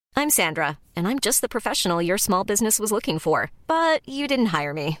I'm Sandra, and I'm just the professional your small business was looking for. But you didn't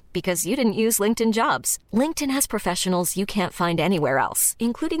hire me because you didn't use LinkedIn Jobs. LinkedIn has professionals you can't find anywhere else,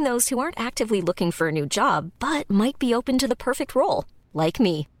 including those who aren't actively looking for a new job, but might be open to the perfect role, like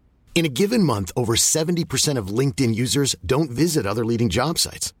me. In a given month, over 70% of LinkedIn users don't visit other leading job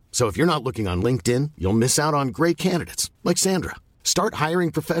sites. So if you're not looking on LinkedIn, you'll miss out on great candidates like Sandra. Start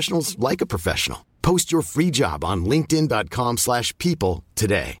hiring professionals like a professional. Post your free job on linkedin.com/people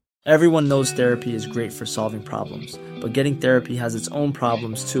today. Everyone knows therapy is great for solving problems, but getting therapy has its own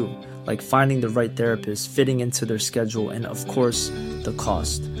problems too, like finding the right therapist, fitting into their schedule, and of course, the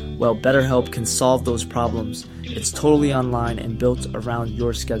cost. Well, BetterHelp can solve those problems. It's totally online and built around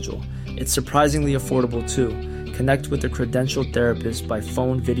your schedule. It's surprisingly affordable too. Connect with a credentialed therapist by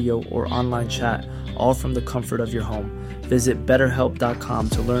phone, video, or online chat, all from the comfort of your home. Visit BetterHelp.com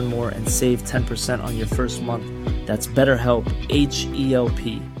to learn more and save 10% on your first month. That's BetterHelp,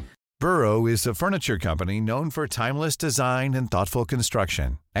 H-E-L-P. Burrow is a furniture company known for timeless design and thoughtful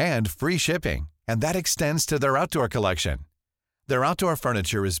construction, and free shipping, and that extends to their outdoor collection. Their outdoor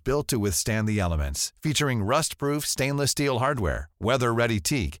furniture is built to withstand the elements, featuring rust-proof stainless steel hardware, weather-ready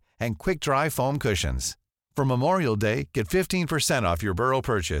teak, and quick-dry foam cushions. For Memorial Day, get 15% off your Burrow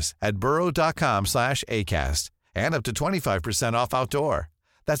purchase at burrow.com/acast, and up to 25% off outdoor.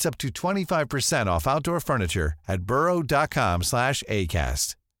 That's up to 25% off outdoor furniture at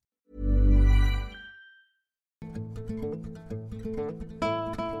burrow.com/acast.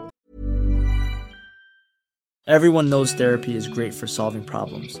 Everyone knows therapy is great for solving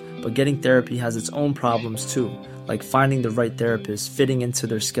problems, but getting therapy has its own problems too, like finding the right therapist, fitting into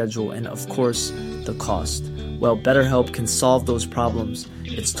their schedule, and of course, the cost. Well, BetterHelp can solve those problems.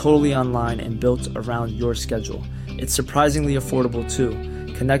 It's totally online and built around your schedule. It's surprisingly affordable too.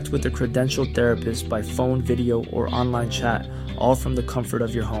 Connect with a credentialed therapist by phone, video, or online chat, all from the comfort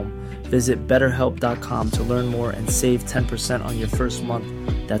of your home. Visit BetterHelp.com to learn more and save 10% on your first month.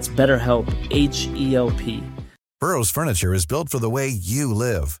 That's BetterHelp, H-E-L-P. Burrow's furniture is built for the way you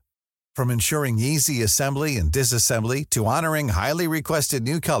live. From ensuring easy assembly and disassembly to honoring highly requested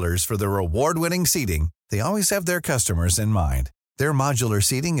new colors for their award-winning seating, they always have their customers in mind. Their modular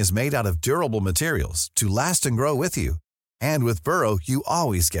seating is made out of durable materials to last and grow with you. And with Burrow, you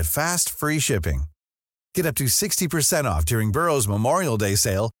always get fast, free shipping. Get up to 60% off during Burrow's Memorial Day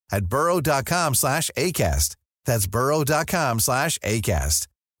sale at burrow.com/acast. That's burrow.com/acast.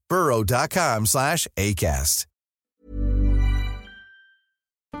 burrow.com/acast.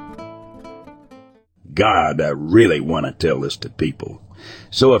 God, I really want to tell this to people.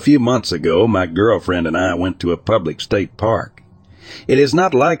 So a few months ago, my girlfriend and I went to a public state park. It is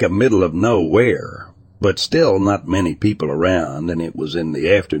not like a middle of nowhere, but still not many people around, and it was in the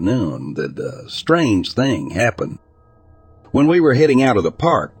afternoon that a strange thing happened. When we were heading out of the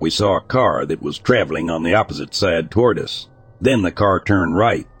park, we saw a car that was traveling on the opposite side toward us. Then the car turned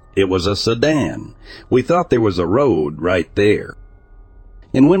right. It was a sedan. We thought there was a road right there.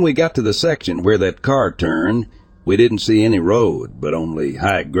 And when we got to the section where that car turned, we didn't see any road, but only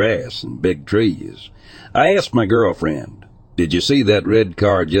high grass and big trees. I asked my girlfriend, "Did you see that red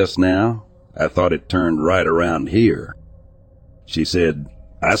car just now? I thought it turned right around here." She said,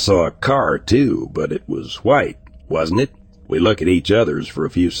 "I saw a car too, but it was white, wasn't it?" We looked at each other's for a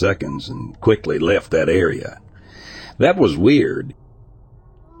few seconds and quickly left that area. That was weird.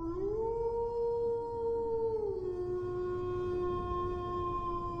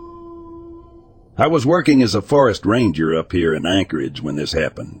 I was working as a forest ranger up here in Anchorage when this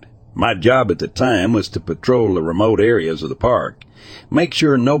happened. My job at the time was to patrol the remote areas of the park, make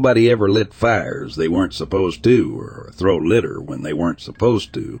sure nobody ever lit fires they weren't supposed to, or throw litter when they weren't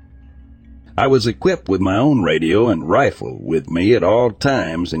supposed to. I was equipped with my own radio and rifle with me at all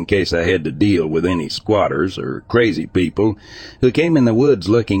times in case I had to deal with any squatters or crazy people who came in the woods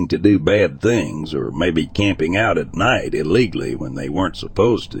looking to do bad things, or maybe camping out at night illegally when they weren't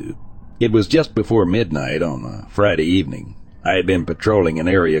supposed to. It was just before midnight on a Friday evening. I had been patrolling an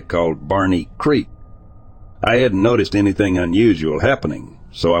area called Barney Creek. I hadn't noticed anything unusual happening,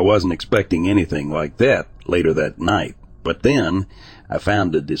 so I wasn't expecting anything like that later that night. But then I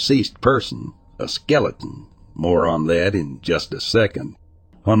found a deceased person, a skeleton. More on that in just a second.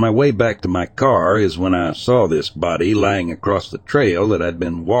 On my way back to my car is when I saw this body lying across the trail that I'd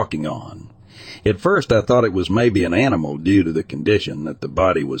been walking on. At first I thought it was maybe an animal due to the condition that the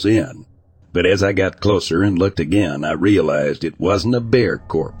body was in. But as I got closer and looked again, I realized it wasn't a bear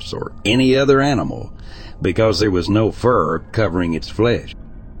corpse or any other animal, because there was no fur covering its flesh.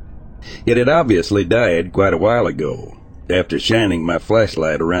 It had obviously died quite a while ago. After shining my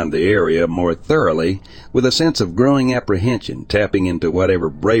flashlight around the area more thoroughly, with a sense of growing apprehension tapping into whatever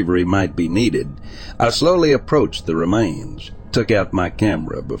bravery might be needed, I slowly approached the remains, took out my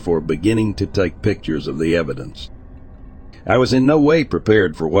camera before beginning to take pictures of the evidence. I was in no way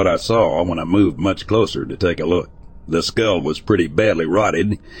prepared for what I saw when I moved much closer to take a look. The skull was pretty badly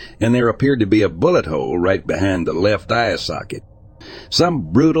rotted, and there appeared to be a bullet hole right behind the left eye socket.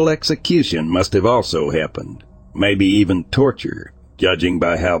 Some brutal execution must have also happened. Maybe even torture, judging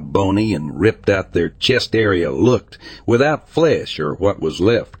by how bony and ripped out their chest area looked, without flesh or what was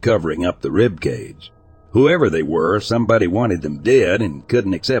left covering up the rib cage. Whoever they were, somebody wanted them dead and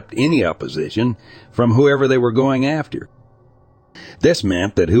couldn't accept any opposition from whoever they were going after. This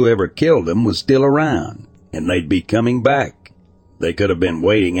meant that whoever killed them was still around, and they'd be coming back. They could have been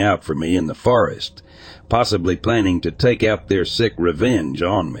waiting out for me in the forest, possibly planning to take out their sick revenge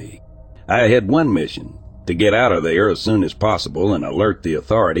on me. I had one mission: to get out of there as soon as possible and alert the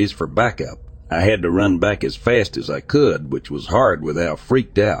authorities for backup. I had to run back as fast as I could, which was hard with how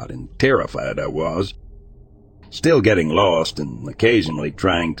freaked out and terrified I was. Still getting lost and occasionally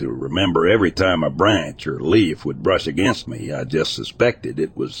trying to remember every time a branch or leaf would brush against me. I just suspected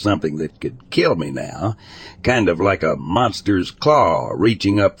it was something that could kill me now, kind of like a monster's claw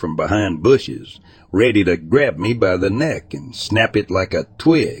reaching up from behind bushes, ready to grab me by the neck and snap it like a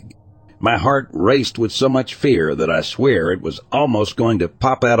twig. My heart raced with so much fear that I swear it was almost going to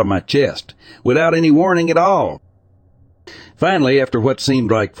pop out of my chest, without any warning at all. Finally, after what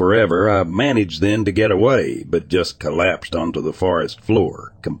seemed like forever, I managed then to get away, but just collapsed onto the forest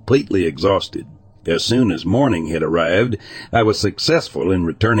floor, completely exhausted. As soon as morning had arrived, I was successful in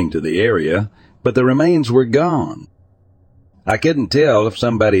returning to the area, but the remains were gone. I couldn't tell if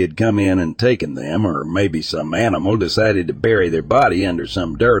somebody had come in and taken them, or maybe some animal decided to bury their body under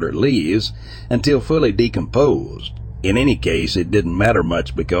some dirt or leaves until fully decomposed. In any case, it didn't matter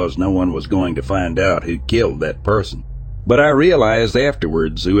much because no one was going to find out who killed that person. But I realized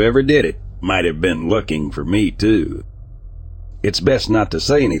afterwards whoever did it might have been looking for me too. It's best not to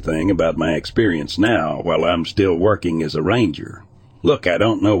say anything about my experience now while I'm still working as a ranger. Look, I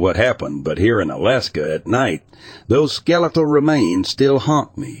don't know what happened, but here in Alaska at night, those skeletal remains still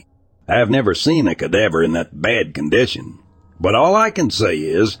haunt me. I've never seen a cadaver in that bad condition. But all I can say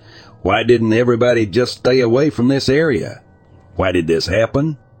is, why didn't everybody just stay away from this area? Why did this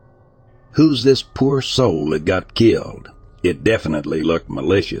happen? Who's this poor soul that got killed? It definitely looked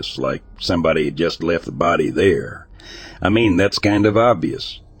malicious, like somebody had just left the body there. I mean, that's kind of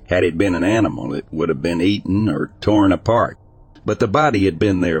obvious. Had it been an animal, it would have been eaten or torn apart. But the body had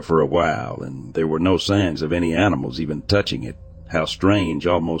been there for a while, and there were no signs of any animals even touching it. How strange,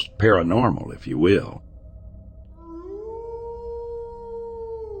 almost paranormal, if you will.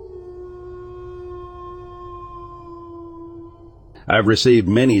 I've received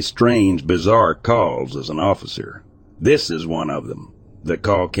many strange, bizarre calls as an officer. This is one of them. The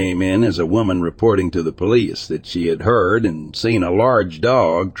call came in as a woman reporting to the police that she had heard and seen a large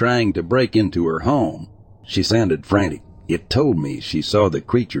dog trying to break into her home. She sounded frantic. It told me she saw the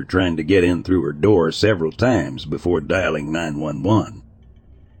creature trying to get in through her door several times before dialing 911.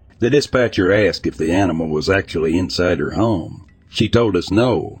 The dispatcher asked if the animal was actually inside her home. She told us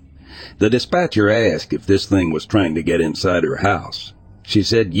no. The dispatcher asked if this thing was trying to get inside her house. She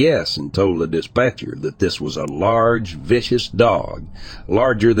said yes and told the dispatcher that this was a large, vicious dog,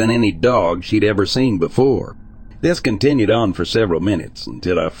 larger than any dog she'd ever seen before. This continued on for several minutes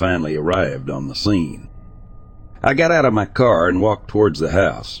until I finally arrived on the scene. I got out of my car and walked towards the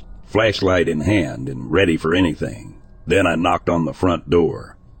house, flashlight in hand and ready for anything. Then I knocked on the front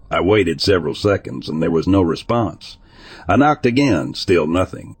door. I waited several seconds and there was no response. I knocked again, still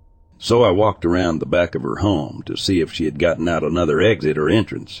nothing. So I walked around the back of her home to see if she had gotten out another exit or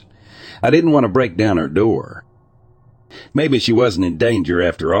entrance. I didn't want to break down her door. Maybe she wasn't in danger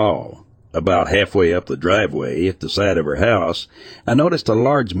after all. About halfway up the driveway at the side of her house, I noticed a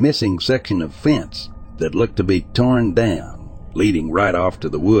large missing section of fence that looked to be torn down, leading right off to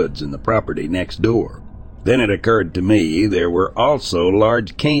the woods in the property next door. Then it occurred to me there were also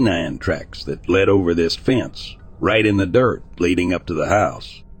large canine tracks that led over this fence, right in the dirt leading up to the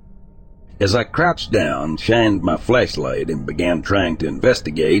house. As I crouched down, shined my flashlight, and began trying to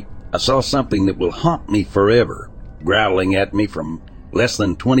investigate, I saw something that will haunt me forever. Growling at me from less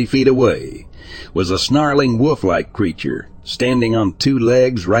than 20 feet away was a snarling wolf-like creature, standing on two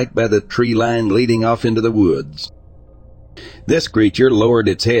legs right by the tree line leading off into the woods. This creature lowered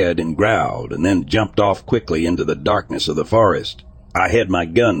its head and growled, and then jumped off quickly into the darkness of the forest. I had my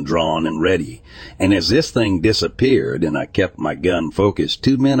gun drawn and ready, and as this thing disappeared and I kept my gun focused,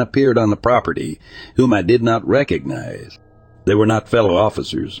 2 men appeared on the property whom I did not recognize. They were not fellow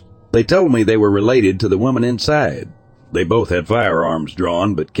officers. They told me they were related to the woman inside. They both had firearms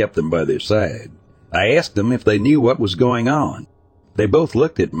drawn but kept them by their side. I asked them if they knew what was going on. They both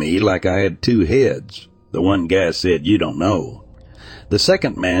looked at me like I had 2 heads. The one guy said, "You don't know." The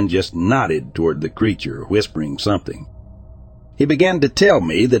second man just nodded toward the creature, whispering something. He began to tell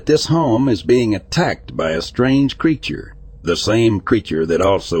me that this home is being attacked by a strange creature, the same creature that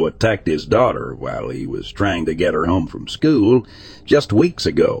also attacked his daughter while he was trying to get her home from school just weeks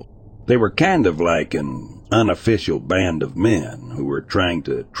ago. They were kind of like an unofficial band of men who were trying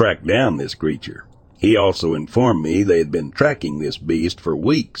to track down this creature. He also informed me they had been tracking this beast for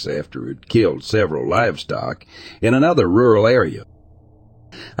weeks after it killed several livestock in another rural area.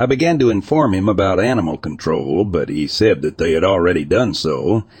 I began to inform him about animal control, but he said that they had already done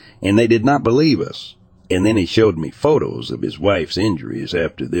so, and they did not believe us. And then he showed me photos of his wife's injuries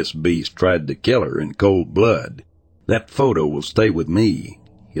after this beast tried to kill her in cold blood. That photo will stay with me.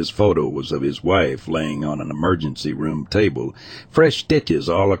 His photo was of his wife laying on an emergency room table, fresh stitches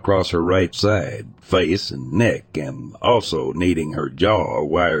all across her right side, face and neck, and also needing her jaw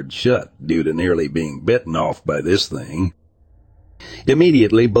wired shut due to nearly being bitten off by this thing.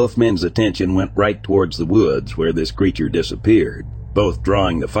 Immediately, both men's attention went right towards the woods where this creature disappeared, both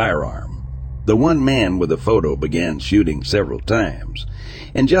drawing the firearm. The one man with the photo began shooting several times,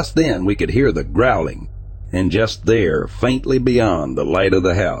 and just then we could hear the growling, and just there, faintly beyond the light of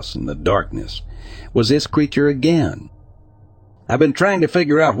the house in the darkness, was this creature again. I've been trying to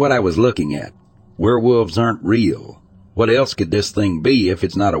figure out what I was looking at. Werewolves aren't real. What else could this thing be if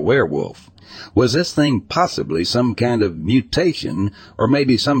it's not a werewolf? Was this thing possibly some kind of mutation, or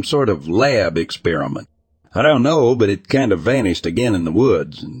maybe some sort of lab experiment? I don't know, but it kind of vanished again in the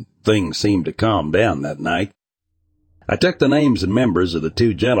woods, and things seemed to calm down that night. I took the names and members of the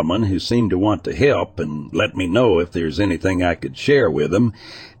 2 gentlemen who seemed to want to help and let me know if there's anything I could share with them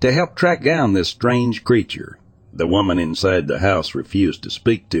to help track down this strange creature. The woman inside the house refused to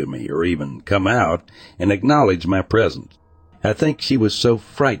speak to me or even come out and acknowledge my presence. I think she was so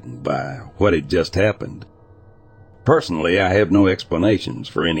frightened by what had just happened. Personally, I have no explanations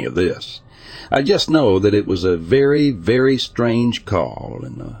for any of this. I just know that it was a very, very strange call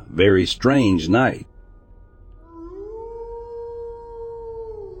and a very strange night.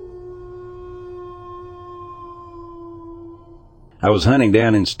 I was hunting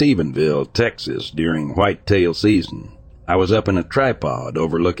down in Stephenville, Texas, during whitetail season. I was up in a tripod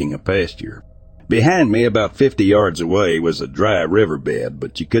overlooking a pasture. Behind me, about 50 yards away, was a dry riverbed,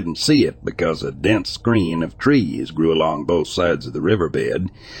 but you couldn't see it because a dense screen of trees grew along both sides of the riverbed,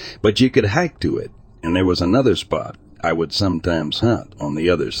 but you could hike to it, and there was another spot I would sometimes hunt on the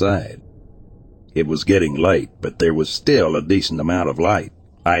other side. It was getting late, but there was still a decent amount of light.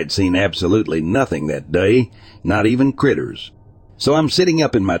 I had seen absolutely nothing that day, not even critters. So I'm sitting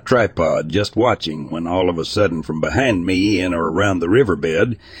up in my tripod just watching when all of a sudden from behind me in or around the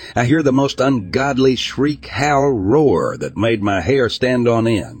riverbed, I hear the most ungodly shriek, howl, roar that made my hair stand on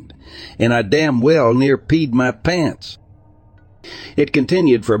end, and I damn well near peed my pants. It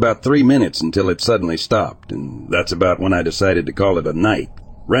continued for about 3 minutes until it suddenly stopped, and that's about when I decided to call it a night.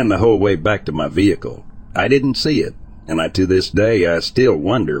 Ran the whole way back to my vehicle. I didn't see it, and to this day I still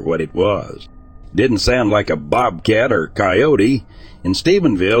wonder what it was. Didn't sound like a bobcat or coyote, and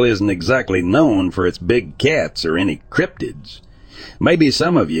Stephenville isn't exactly known for its big cats or any cryptids. Maybe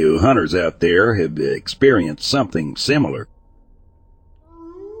some of you hunters out there have experienced something similar.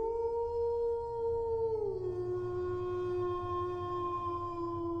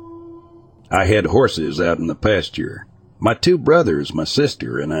 I had horses out in the pasture. My 2 brothers, my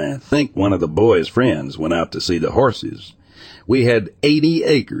sister, and I think one of the boys' friends went out to see the horses. We had 80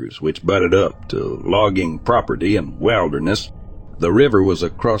 acres, which butted up to logging property and wilderness. The river was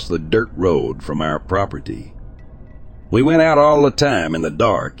across the dirt road from our property. We went out all the time in the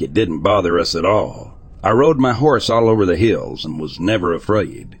dark. It didn't bother us at all. I rode my horse all over the hills and was never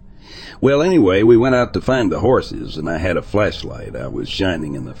afraid. Well, anyway, we went out to find the horses, and I had a flashlight I was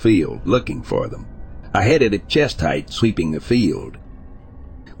shining in the field, looking for them. I had it at chest height, sweeping the field.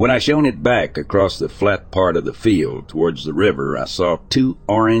 When I shone it back across the flat part of the field towards the river, I saw 2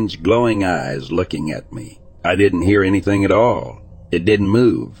 orange glowing eyes looking at me. I didn't hear anything at all. It didn't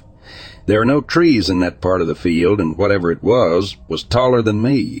move. There are no trees in that part of the field, and whatever it was taller than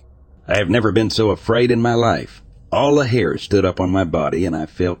me. I have never been so afraid in my life. All the hair stood up on my body, and I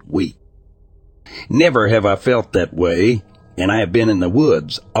felt weak. Never have I felt that way, and I have been in the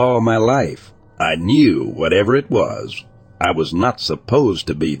woods all my life. I knew whatever it was I was not supposed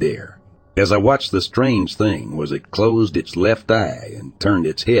to be there. As I watched, the strange thing was it closed its left eye and turned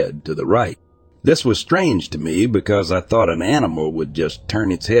its head to the right. This was strange to me because I thought an animal would just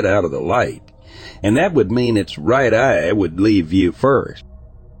turn its head out of the light, and that would mean its right eye would leave view first.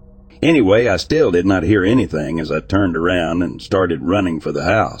 Anyway, I still did not hear anything as I turned around and started running for the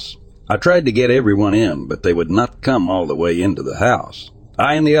house. I tried to get everyone in, but they would not come all the way into the house.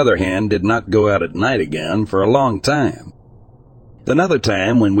 I, on the other hand, did not go out at night again for a long time. Another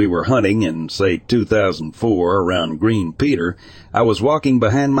time, when we were hunting in, say, 2004 around Green Peter, I was walking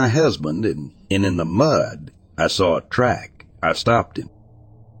behind my husband, and in the mud, I saw a track. I stopped him,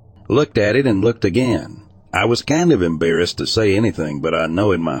 looked at it, and looked again. I was kind of embarrassed to say anything, but I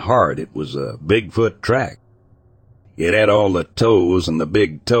know in my heart it was a Bigfoot track. It had all the toes, and the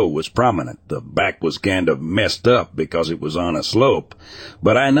big toe was prominent. The back was kind of messed up because it was on a slope,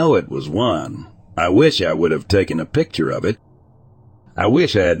 but I know it was one. I wish I would have taken a picture of it. I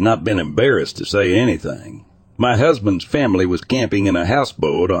wish I had not been embarrassed to say anything. My husband's family was camping in a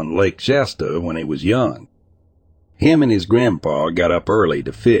houseboat on Lake Shasta when he was young. Him and his grandpa got up early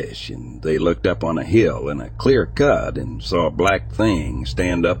to fish, and they looked up on a hill in a clear cut and saw a black thing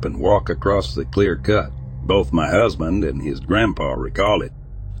stand up and walk across the clear cut. Both my husband and his grandpa recall it.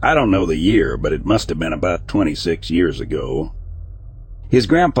 I don't know the year, but it must have been about 26 years ago. His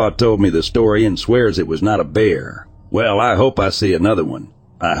grandpa told me the story and swears it was not a bear. Well, I hope I see another one.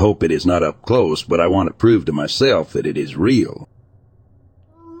 I hope it is not up close, but I want to prove to myself that it is real.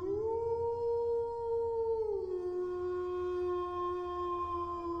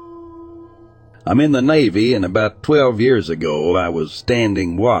 I'm in the Navy, and about 12 years ago I was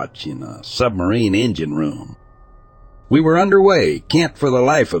standing watch in a submarine engine room. We were underway, can't for the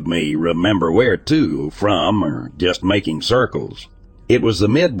life of me remember where to, from, or just making circles. It was the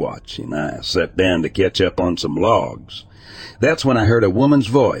mid-watch, and I sat down to catch up on some logs. That's when I heard a woman's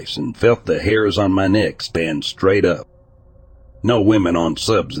voice and felt the hairs on my neck stand straight up. No women on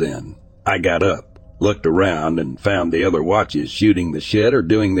subs then. I got up, looked around, and found the other watches shooting the shit or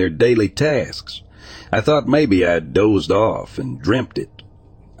doing their daily tasks. I thought maybe I'd dozed off and dreamt it.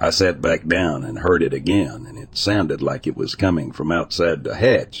 I sat back down and heard it again, and it sounded like it was coming from outside the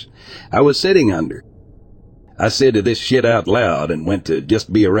hatch I was sitting under. I said this shit out loud and went to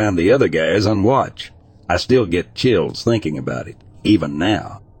just be around the other guys on watch. I still get chills thinking about it, even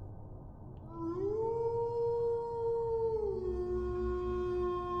now.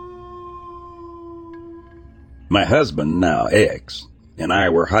 My husband, now ex, and I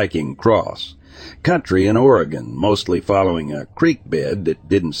were hiking cross country in Oregon, mostly following a creek bed that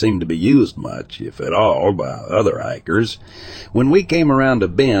didn't seem to be used much, if at all, by other hikers. When we came around a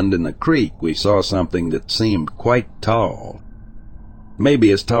bend in the creek, we saw something that seemed quite tall.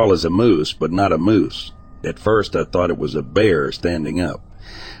 Maybe as tall as a moose, but not a moose. At first I thought it was a bear standing up,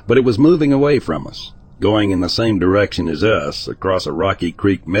 but it was moving away from us, going in the same direction as us, across a rocky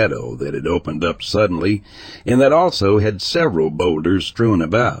creek meadow that had opened up suddenly, and that also had several boulders strewn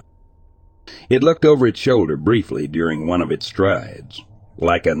about. It looked over its shoulder briefly during one of its strides,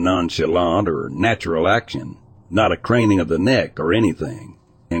 like a nonchalant or natural action, not a craning of the neck or anything,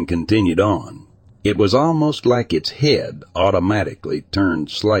 and continued on. It was almost like its head automatically turned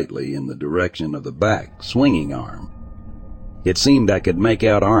slightly in the direction of the back swinging arm. It seemed I could make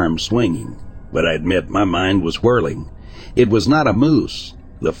out arms swinging, but I admit my mind was whirling. It was not a moose.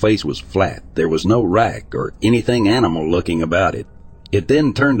 The face was flat. There was no rack or anything animal-looking about it. It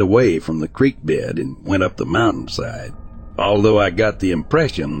then turned away from the creek bed and went up the mountainside, although I got the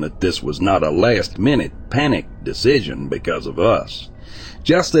impression that this was not a last-minute panic decision because of us,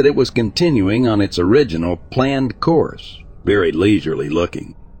 just that it was continuing on its original planned course, very leisurely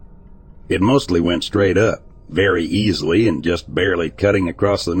looking. It mostly went straight up, very easily and just barely cutting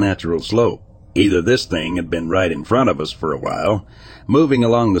across the natural slope. Either this thing had been right in front of us for a while, moving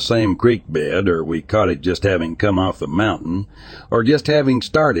along the same creek bed, or we caught it just having come off the mountain, or just having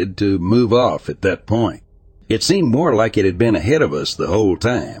started to move off at that point. It seemed more like it had been ahead of us the whole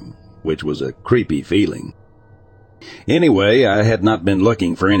time, which was a creepy feeling. Anyway, I had not been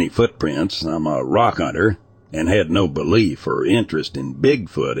looking for any footprints. I'm a rock hunter, and had no belief or interest in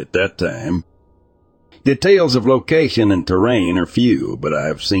Bigfoot at that time. Details of location and terrain are few, but I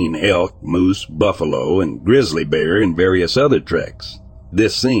have seen elk, moose, buffalo, and grizzly bear in various other treks.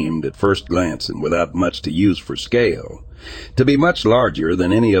 This seemed, at first glance and without much to use for scale, to be much larger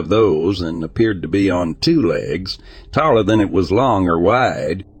than any of those, and appeared to be on two legs, taller than it was long or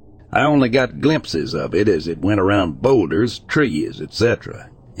wide. I only got glimpses of it as it went around boulders, trees, etc.,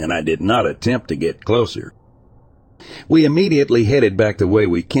 and I did not attempt to get closer. We immediately headed back the way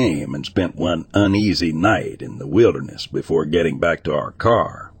we came and spent one uneasy night in the wilderness before getting back to our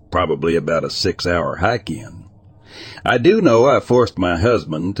car, probably about a 6-hour hike in. I do know I forced my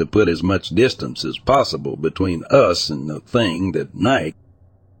husband to put as much distance as possible between us and the thing that night.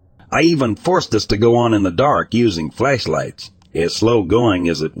 I even forced us to go on in the dark using flashlights, as slow going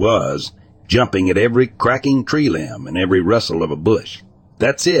as it was, jumping at every cracking tree limb and every rustle of a bush.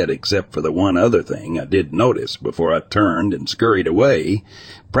 That's it, except for the one other thing I did notice before I turned and scurried away,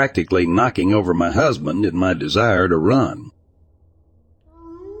 practically knocking over my husband in my desire to run.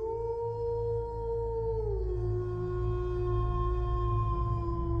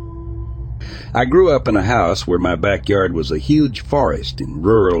 I grew up in a house where my backyard was a huge forest in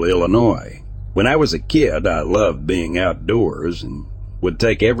rural Illinois. When I was a kid, I loved being outdoors and would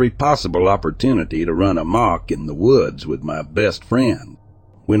take every possible opportunity to run amok in the woods with my best friend.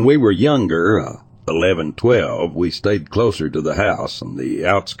 When we were younger, 11, 12, we stayed closer to the house on the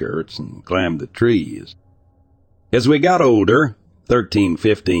outskirts and climbed the trees. As we got older, 13,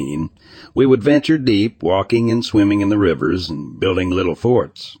 15, we would venture deep, walking and swimming in the rivers and building little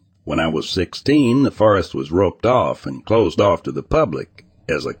forts. When I was 16, the forest was roped off and closed off to the public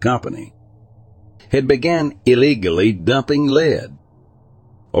as a company. It began illegally dumping lead,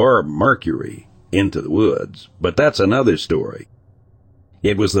 or mercury, into the woods, but that's another story.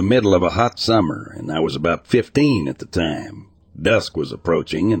 It was the middle of a hot summer, and I was about 15 at the time. Dusk was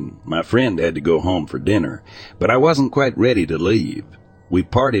approaching, and my friend had to go home for dinner, but I wasn't quite ready to leave. We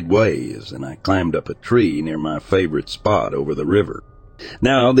parted ways, and I climbed up a tree near my favorite spot over the river.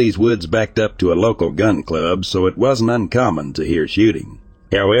 Now, these woods backed up to a local gun club, so it wasn't uncommon to hear shooting.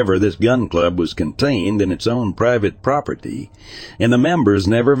 However, this gun club was contained in its own private property, and the members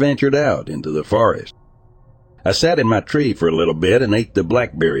never ventured out into the forest. I sat in my tree for a little bit and ate the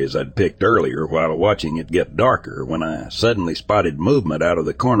blackberries I'd picked earlier while watching it get darker when I suddenly spotted movement out of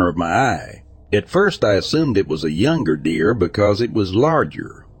the corner of my eye. At first I assumed it was a younger deer because it was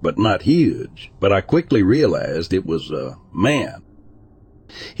larger, but not huge, but I quickly realized it was a man.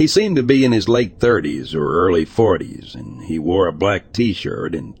 He seemed to be in his late 30s or early 40s, and he wore a black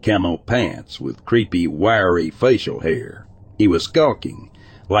t-shirt and camo pants with creepy, wiry facial hair. He was skulking,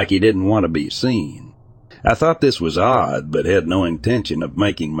 like he didn't want to be seen. I thought this was odd, but had no intention of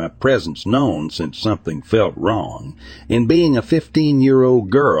making my presence known since something felt wrong. And being a 15-year-old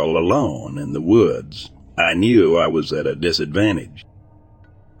girl alone in the woods, I knew I was at a disadvantage.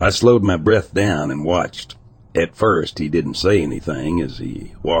 I slowed my breath down and watched. At first, he didn't say anything as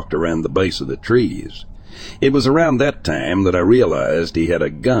he walked around the base of the trees. It was around that time that I realized he had a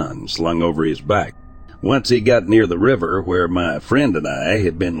gun slung over his back. Once he got near the river where my friend and I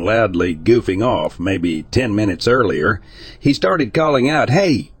had been loudly goofing off maybe 10 minutes earlier, he started calling out,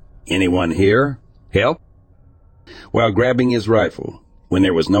 "Hey, anyone here? Help?" while grabbing his rifle. When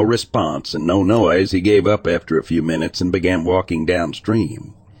there was no response and no noise, he gave up after a few minutes and began walking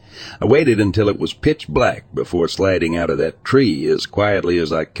downstream. I waited until it was pitch black before sliding out of that tree as quietly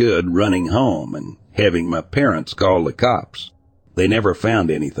as I could, running home and having my parents call the cops. They never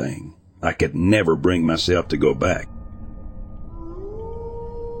found anything. I could never bring myself to go back.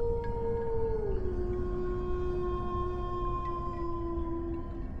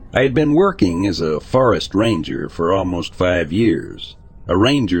 I had been working as a forest ranger for almost 5 years. A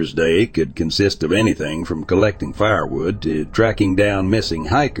ranger's day could consist of anything from collecting firewood to tracking down missing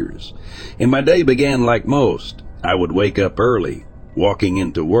hikers, and my day began like most. I would wake up early, walking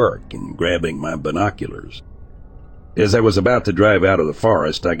into work and grabbing my binoculars. As I was about to drive out of the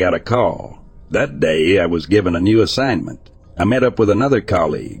forest, I got a call. That day, I was given a new assignment. I met up with another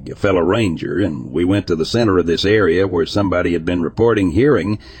colleague, a fellow ranger, and we went to the center of this area where somebody had been reporting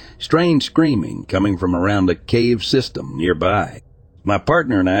hearing strange screaming coming from around a cave system nearby. My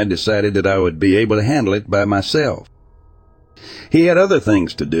partner and I decided that I would be able to handle it by myself. He had other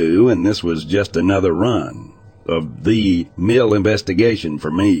things to do, and this was just another run of the mill investigation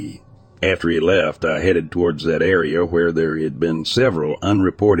for me. After he left, I headed towards that area where there had been several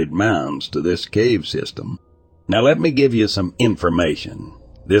unreported mounds to this cave system. Now let me give you some information.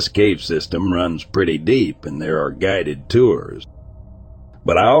 This cave system runs pretty deep, and there are guided tours.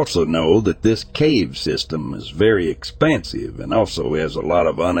 But I also know that this cave system is very expansive and also has a lot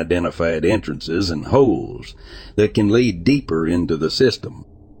of unidentified entrances and holes that can lead deeper into the system.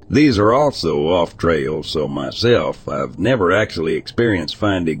 These are also off trail, so myself, I've never actually experienced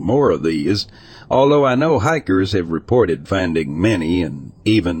finding more of these, although I know hikers have reported finding many and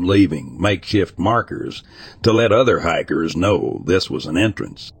even leaving makeshift markers to let other hikers know this was an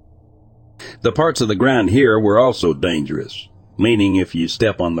entrance. The parts of the ground here were also dangerous, meaning if you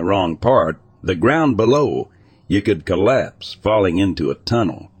step on the wrong part, the ground below, You could collapse, falling into a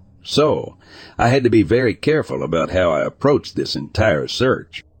tunnel. So, I had to be very careful about how I approached this entire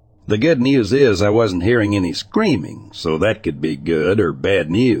search. The good news is I wasn't hearing any screaming, so that could be good or bad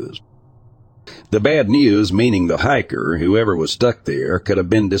news. The bad news meaning the hiker, whoever was stuck there, could have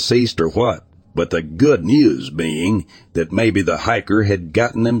been deceased or what. But the good news being that maybe the hiker had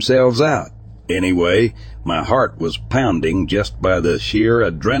gotten themselves out. Anyway, my heart was pounding just by the sheer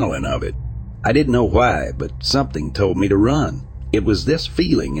adrenaline of it. I didn't know why, but something told me to run. It was this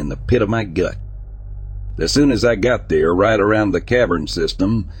feeling in the pit of my gut. As soon as I got there, right around the cavern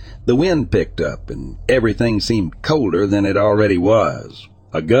system, the wind picked up and everything seemed colder than it already was.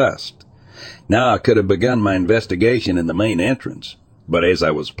 A gust. Now I could have begun my investigation in the main entrance, but as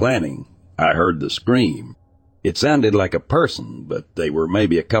I was planning, I heard the scream. It sounded like a person, but they were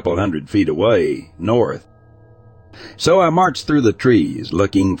maybe a couple 100 feet away, north. So I marched through the trees,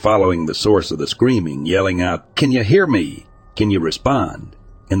 following the source of the screaming, yelling out, "Can you hear me? Can you respond?"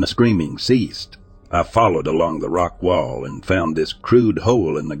 And the screaming ceased. I followed along the rock wall and found this crude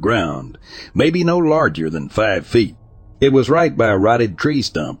hole in the ground, maybe no larger than 5 feet. It was right by a rotted tree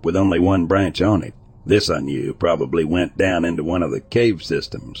stump with only one branch on it. This, I knew, probably went down into one of the cave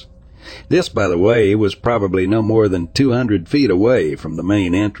systems. This, by the way, was probably no more than 200 feet away from the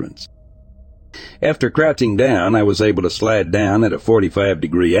main entrance. After crouching down, I was able to slide down at a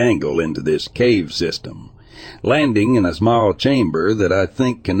 45-degree angle into this cave system, landing in a small chamber that I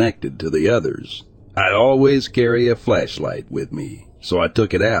think connected to the others. I always carry a flashlight with me, so I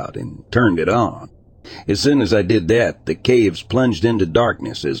took it out and turned it on. As soon as I did that, the caves plunged into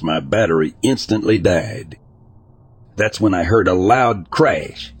darkness as my battery instantly died. That's when I heard a loud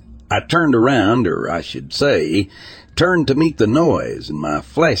crash. I turned around, or I should say, turned to meet the noise, and my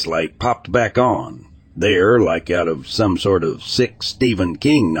flashlight popped back on. There, like out of some sort of sick Stephen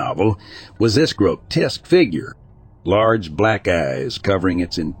King novel, was this grotesque figure. Large black eyes covering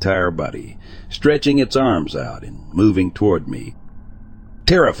its entire body, stretching its arms out and moving toward me.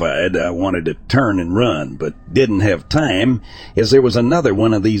 Terrified, I wanted to turn and run, but didn't have time, as there was another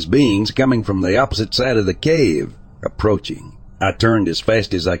one of these beings coming from the opposite side of the cave, approaching. I turned as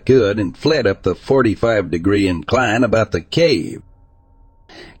fast as I could and fled up the 45-degree incline about the cave.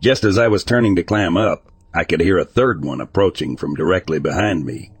 Just as I was turning to climb up, I could hear a third one approaching from directly behind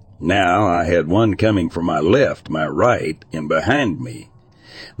me. Now I had one coming from my left, my right, and behind me.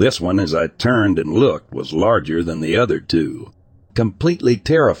 This one, as I turned and looked, was larger than the other two. Completely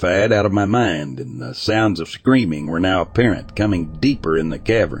terrified out of my mind, and the sounds of screaming were now apparent, coming deeper in the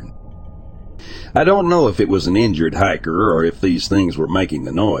cavern. I don't know if it was an injured hiker or if these things were making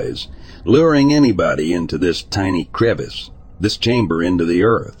the noise, luring anybody into this tiny crevice, this chamber into the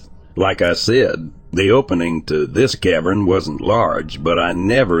earth. Like I said, the opening to this cavern wasn't large, but I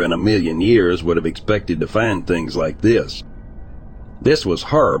never in a million years would have expected to find things like this. This was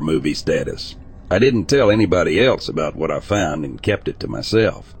horror movie status. I didn't tell anybody else about what I found and kept it to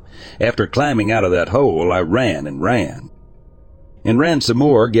myself. After climbing out of that hole, I ran and ran. And ran some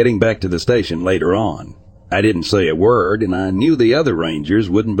more, getting back to the station later on. I didn't say a word, and I knew the other rangers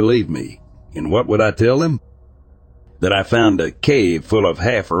wouldn't believe me. And what would I tell them? That I found a cave full of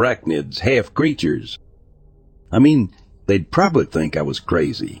half arachnids, half creatures. I mean, they'd probably think I was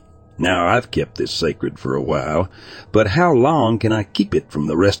crazy. Now, I've kept this sacred for a while, but how long can I keep it from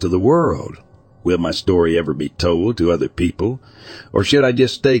the rest of the world? Will my story ever be told to other people? Or should I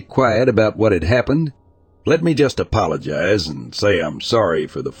just stay quiet about what had happened? Let me just apologize and say I'm sorry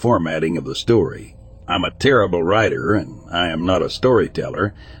for the formatting of the story. I'm a terrible writer, and I am not a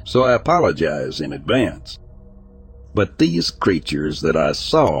storyteller, so I apologize in advance. But these creatures that I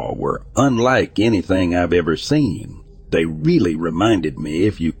saw were unlike anything I've ever seen. They really reminded me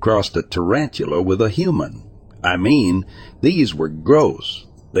if you crossed a tarantula with a human. I mean, these were gross.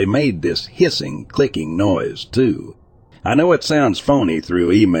 They made this hissing, clicking noise, too. I know it sounds phony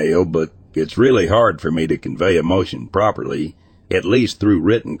through email, but it's really hard for me to convey emotion properly, at least through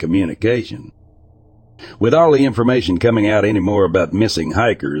written communication. With all the information coming out anymore about missing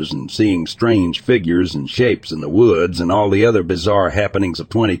hikers and seeing strange figures and shapes in the woods and all the other bizarre happenings of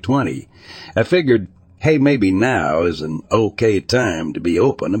 2020, I figured, hey, maybe now is an okay time to be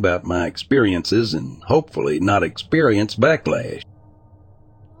open about my experiences and hopefully not experience backlash.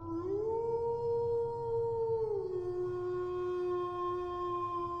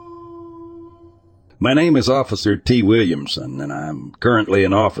 My name is Officer T. Williamson, and I'm currently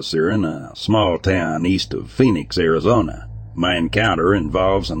an officer in a small town east of Phoenix, Arizona. My encounter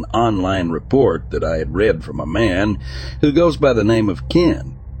involves an online report that I had read from a man who goes by the name of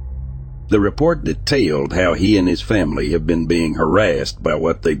Ken. The report detailed how he and his family have been being harassed by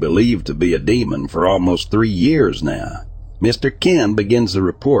what they believe to be a demon for almost 3 years now. Mr. Ken begins the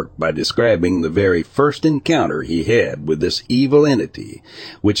report by describing the very first encounter he had with this evil entity,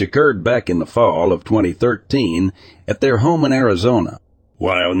 which occurred back in the fall of 2013 at their home in Arizona.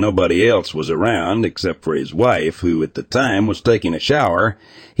 While nobody else was around except for his wife, who at the time was taking a shower,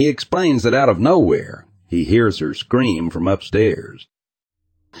 he explains that out of nowhere, he hears her scream from upstairs.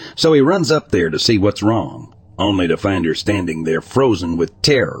 So he runs up there to see what's wrong, only to find her standing there frozen with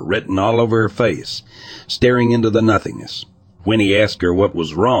terror written all over her face, staring into the nothingness. When he asked her what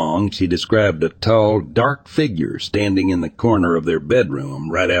was wrong, she described a tall, dark figure standing in the corner of their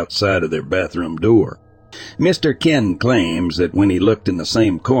bedroom right outside of their bathroom door. Mr. Ken claims that when he looked in the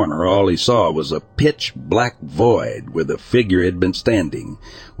same corner, all he saw was a pitch-black void where the figure had been standing,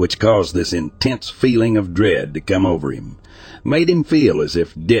 which caused this intense feeling of dread to come over him, made him feel as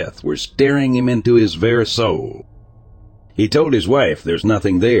if death were staring him into his very soul. He told his wife there's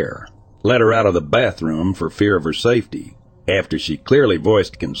nothing there, let her out of the bathroom for fear of her safety, after she clearly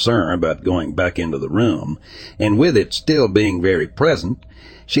voiced concern about going back into the room, and with it still being very present,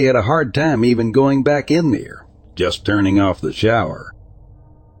 she had a hard time even going back in there, just turning off the shower.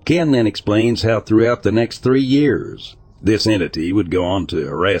 Ken then explains how throughout the next 3 years, this entity would go on to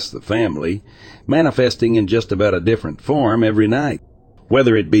harass the family, manifesting in just about a different form every night,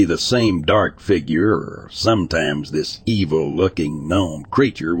 whether it be the same dark figure or sometimes this evil-looking gnome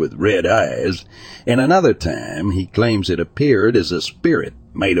creature with red eyes, and another time he claims it appeared as a spirit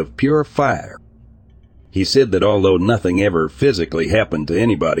made of pure fire. He said that although nothing ever physically happened to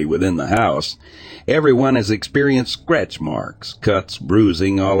anybody within the house, everyone has experienced scratch marks, cuts,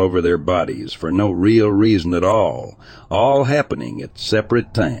 bruising all over their bodies for no real reason at all happening at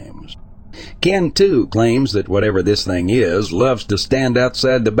separate times. Ken, too, claims that whatever this thing is loves to stand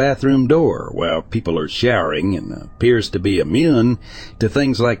outside the bathroom door while people are showering and appears to be immune to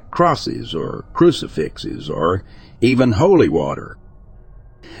things like crosses or crucifixes or even holy water.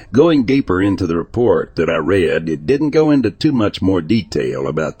 Going deeper into the report that I read, it didn't go into too much more detail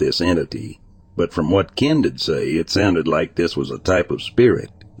about this entity, but from what Ken did say, it sounded like this was a type of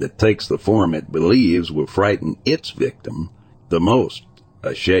spirit that takes the form it believes will frighten its victim the most,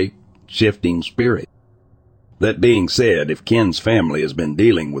 a shape-shifting spirit. That being said, if Ken's family has been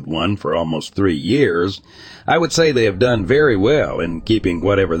dealing with one for almost 3 years, I would say they have done very well in keeping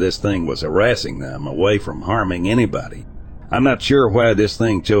whatever this thing was harassing them away from harming anybody. I'm not sure why this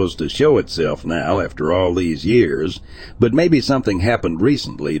thing chose to show itself now after all these years, but maybe something happened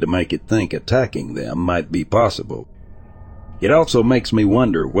recently to make it think attacking them might be possible. It also makes me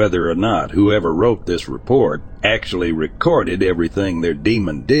wonder whether or not whoever wrote this report actually recorded everything their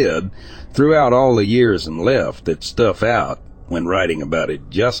demon did throughout all the years and left that stuff out when writing about it,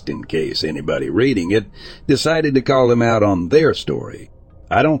 just in case anybody reading it decided to call them out on their story.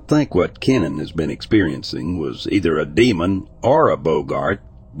 I don't think what Kenan has been experiencing was either a demon or a Bogart,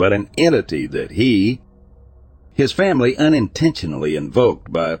 but an entity that his family unintentionally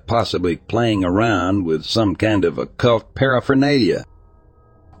invoked by possibly playing around with some kind of occult paraphernalia,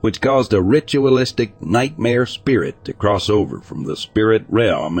 which caused a ritualistic nightmare spirit to cross over from the spirit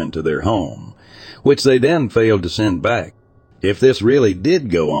realm into their home, which they then failed to send back. If this really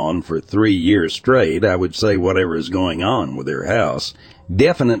did go on for 3 years straight, I would say whatever is going on with their house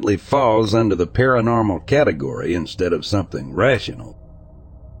definitely falls under the paranormal category instead of something rational.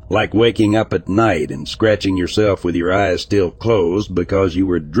 Like waking up at night and scratching yourself with your eyes still closed because you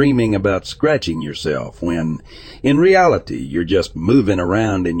were dreaming about scratching yourself when, in reality, you're just moving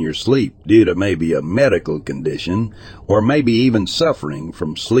around in your sleep due to maybe a medical condition or maybe even suffering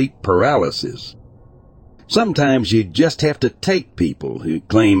from sleep paralysis. Sometimes you just have to take people who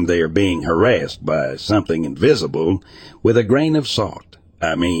claim they are being harassed by something invisible with a grain of salt.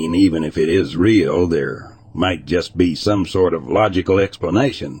 I mean, even if it is real, there might just be some sort of logical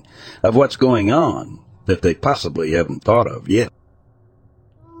explanation of what's going on that they possibly haven't thought of yet.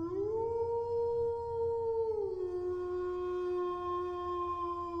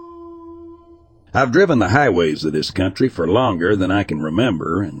 I've driven the highways of this country for longer than I can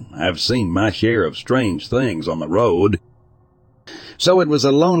remember, and I've seen my share of strange things on the road. So it was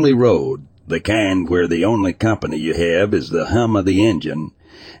a lonely road, the kind where the only company you have is the hum of the engine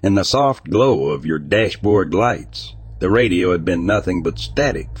and the soft glow of your dashboard lights. The radio had been nothing but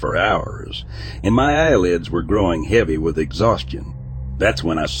static for hours, and my eyelids were growing heavy with exhaustion. That's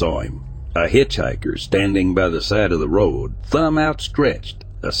when I saw him, a hitchhiker standing by the side of the road, thumb outstretched,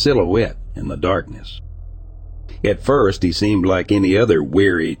 a silhouette in the darkness. At first he seemed like any other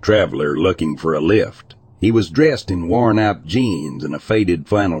weary traveler looking for a lift. He was dressed in worn-out jeans and a faded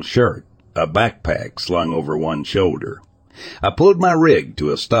flannel shirt, a backpack slung over one shoulder. I pulled my rig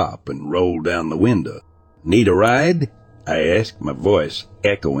to a stop and rolled down the window. "Need a ride?" I asked, my voice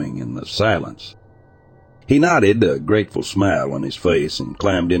echoing in the silence. He nodded, a grateful smile on his face, and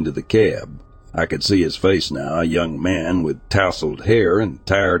climbed into the cab. I could see his face now, a young man with tousled hair and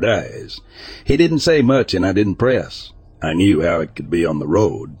tired eyes. He didn't say much, and I didn't press. I knew how it could be on the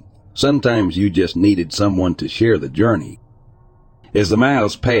road. Sometimes you just needed someone to share the journey. As the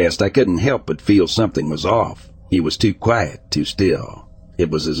miles passed, I couldn't help but feel something was off. He was too quiet, too still. It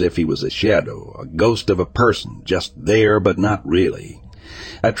was as if he was a shadow, a ghost of a person, just there but not really.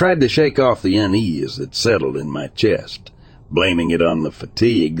 I tried to shake off the unease that settled in my chest, blaming it on the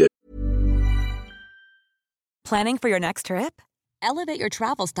fatigue that... Planning for your next trip? Elevate your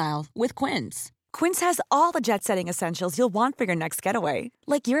travel style with Quince. Quince has all the jet-setting essentials you'll want for your next getaway,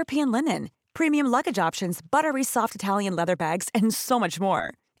 like European linen, premium luggage options, buttery soft Italian leather bags, and so much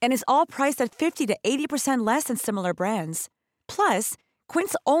more. And is all priced at 50 to 80% less than similar brands. Plus,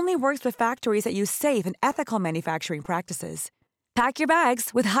 Quince only works with factories that use safe and ethical manufacturing practices. Pack your bags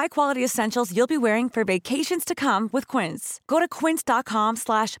with high-quality essentials you'll be wearing for vacations to come with Quince. Go to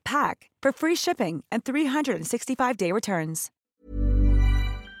quince.com/pack for free shipping and 365-day returns.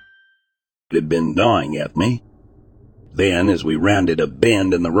 It had been gnawing at me. Then, as we rounded a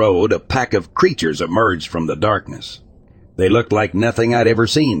bend in the road, a pack of creatures emerged from the darkness. They looked like nothing I'd ever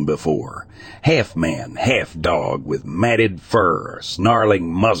seen before. Half man, half dog, with matted fur,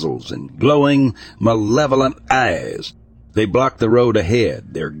 snarling muzzles, and glowing, malevolent eyes. They blocked the road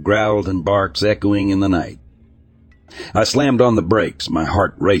ahead, their growls and barks echoing in the night. I slammed on the brakes, my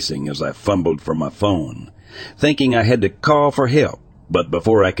heart racing as I fumbled for my phone, thinking I had to call for help. But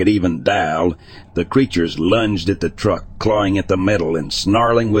before I could even dial, the creatures lunged at the truck, clawing at the metal and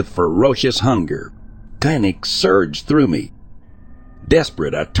snarling with ferocious hunger. Panic surged through me.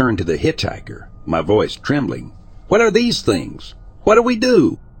 Desperate, I turned to the hitchhiker, my voice trembling. "What are these things? What do we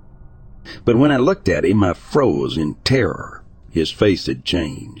do?" But when I looked at him, I froze in terror. His face had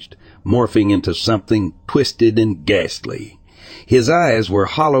changed, morphing into something twisted and ghastly. His eyes were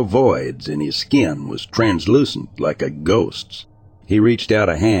hollow voids, and his skin was translucent like a ghost's. He reached out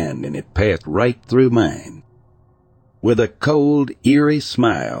a hand, and it passed right through mine. With a cold, eerie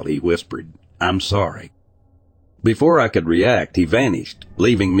smile, he whispered, "I'm sorry." Before I could react, he vanished,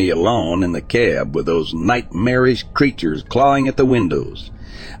 leaving me alone in the cab with those nightmarish creatures clawing at the windows.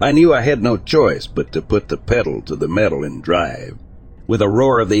 I knew I had no choice but to put the pedal to the metal and drive. With a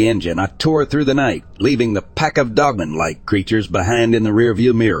roar of the engine, I tore through the night, leaving the pack of dogman-like creatures behind in the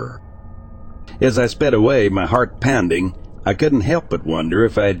rearview mirror. As I sped away, my heart pounding, I couldn't help but wonder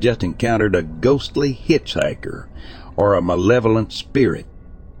if I had just encountered a ghostly hitchhiker or a malevolent spirit.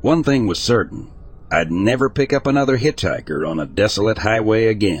 One thing was certain. I'd never pick up another hitchhiker on a desolate highway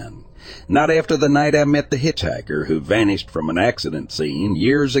again. Not after the night I met the hitchhiker who vanished from an accident scene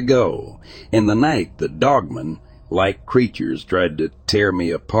years ago, and the night the dogman-like creatures tried to tear me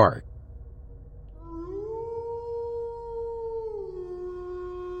apart.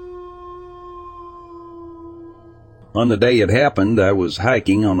 On the day it happened, I was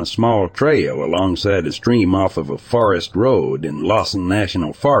hiking on a small trail alongside a stream off of a forest road in Lawson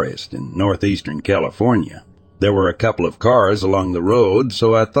National Forest in northeastern California. There were a couple of cars along the road,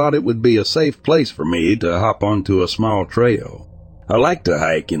 so I thought it would be a safe place for me to hop onto a small trail. I like to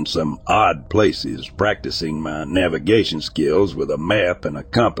hike in some odd places, practicing my navigation skills with a map and a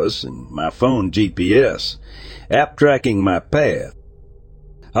compass and my phone GPS, app tracking my path.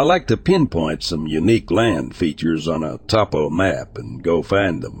 I like to pinpoint some unique land features on a topo map and go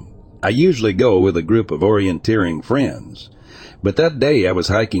find them. I usually go with a group of orienteering friends, but that day I was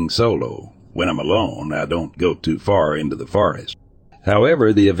hiking solo. When I'm alone, I don't go too far into the forest.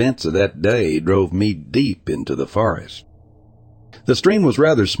 However, the events of that day drove me deep into the forest. The stream was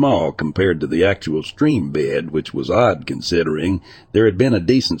rather small compared to the actual stream bed, which was odd considering there had been a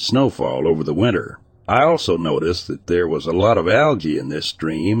decent snowfall over the winter. I also noticed that there was a lot of algae in this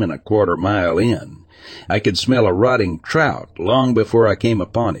stream and a quarter mile in. I could smell a rotting trout long before I came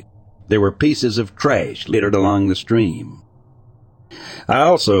upon it. There were pieces of trash littered along the stream. I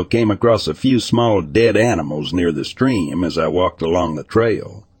also came across a few small dead animals near the stream as I walked along the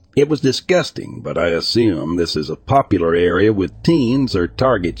trail. It was disgusting, but I assume this is a popular area with teens or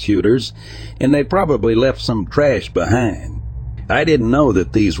target shooters, and they probably left some trash behind. I didn't know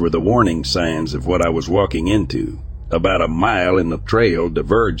that these were the warning signs of what I was walking into. About a mile in the trail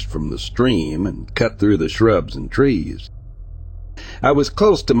diverged from the stream and cut through the shrubs and trees. I was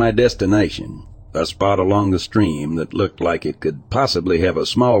close to my destination, a spot along the stream that looked like it could possibly have a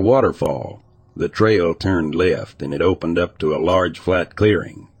small waterfall. The trail turned left, and it opened up to a large flat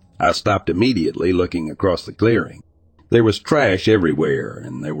clearing. I stopped immediately, looking across the clearing. There was trash everywhere,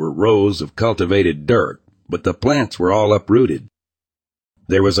 and there were rows of cultivated dirt, but the plants were all uprooted.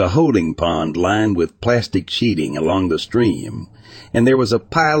 There was a holding pond lined with plastic sheeting along the stream, and there was a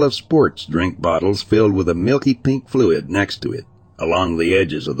pile of sports drink bottles filled with a milky pink fluid next to it. Along the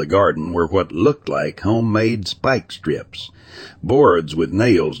edges of the garden were what looked like homemade spike strips, boards with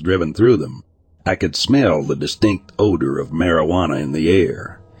nails driven through them. I could smell the distinct odor of marijuana in the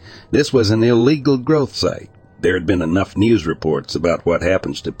air. This was an illegal growth site. There had been enough news reports about what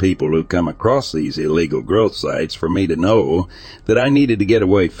happens to people who come across these illegal growth sites for me to know that I needed to get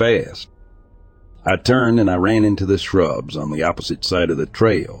away fast. I turned and I ran into the shrubs on the opposite side of the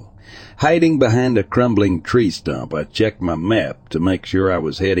trail. Hiding behind a crumbling tree stump, I checked my map to make sure I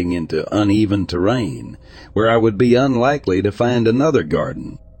was heading into uneven terrain, where I would be unlikely to find another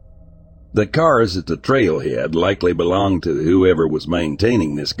garden. The cars at the trailhead likely belonged to whoever was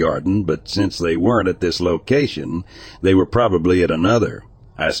maintaining this garden, but since they weren't at this location, they were probably at another.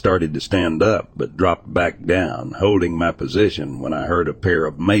 I started to stand up, but dropped back down, holding my position when I heard a pair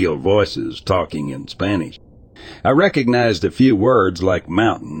of male voices talking in Spanish. I recognized a few words like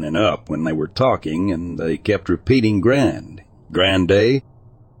mountain and up when they were talking, and they kept repeating grande.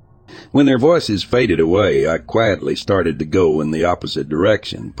 When their voices faded away, I quietly started to go in the opposite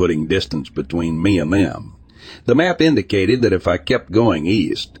direction, putting distance between me and them. The map indicated that if I kept going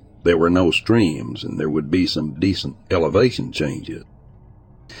east, there were no streams and there would be some decent elevation changes.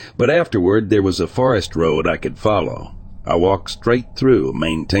 But afterward, there was a forest road I could follow. I walked straight through,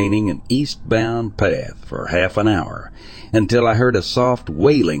 maintaining an eastbound path for half an hour, until I heard a soft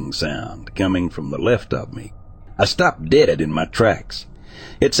wailing sound coming from the left of me. I stopped dead in my tracks.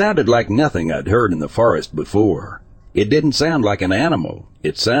 It sounded like nothing I'd heard in the forest before. It didn't sound like an animal.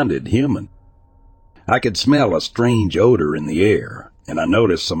 It sounded human. I could smell a strange odor in the air, and I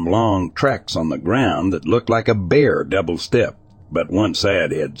noticed some long tracks on the ground that looked like a bear double-stepped, but one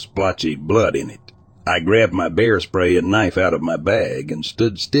side had splotchy blood in it. I grabbed my bear spray and knife out of my bag and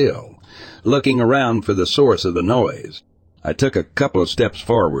stood still, looking around for the source of the noise. I took a couple of steps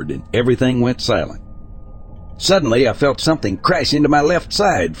forward, and everything went silent. Suddenly, I felt something crash into my left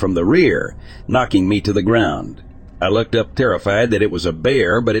side from the rear, knocking me to the ground. I looked up terrified that it was a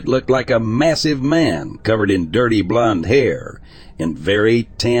bear, but it looked like a massive man covered in dirty blonde hair and very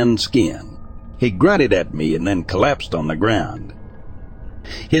tan skin. He grunted at me and then collapsed on the ground.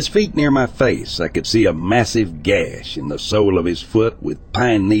 His feet near my face, I could see a massive gash in the sole of his foot with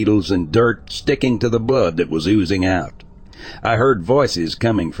pine needles and dirt sticking to the blood that was oozing out. I heard voices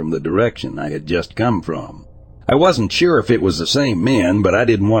coming from the direction I had just come from. I wasn't sure if it was the same men, but I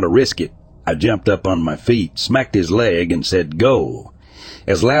didn't want to risk it. I jumped up on my feet, smacked his leg, and said, "Go."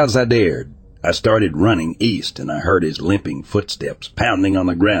 As loud as I dared, I started running east, and I heard his limping footsteps pounding on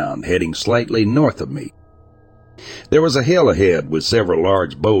the ground, heading slightly north of me. There was a hill ahead with several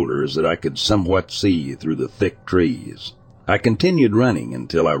large boulders that I could somewhat see through the thick trees. I continued running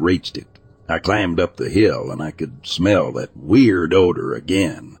until I reached it. I climbed up the hill, and I could smell that weird odor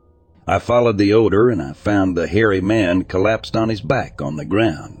again. I followed the odor, and I found the hairy man collapsed on his back on the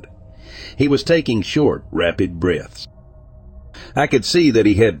ground. He was taking short, rapid breaths. I could see that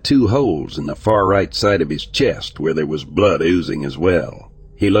he had 2 holes in the far right side of his chest where there was blood oozing as well.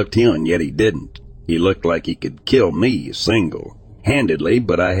 He looked human, yet he didn't. He looked like he could kill me single-handedly,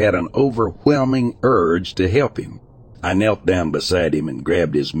 but I had an overwhelming urge to help him. I knelt down beside him and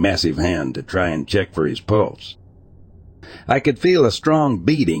grabbed his massive hand to try and check for his pulse. I could feel a strong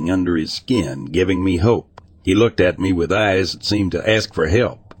beating under his skin, giving me hope. He looked at me with eyes that seemed to ask for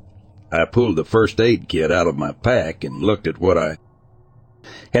help. I pulled the first aid kit out of my pack and looked at what I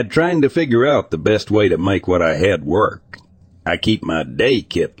had, trying to figure out the best way to make what I had work. I keep my day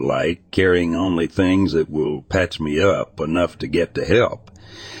kit light, carrying only things that will patch me up enough to get to help.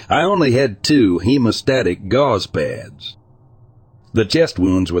 I only had 2 hemostatic gauze pads. The chest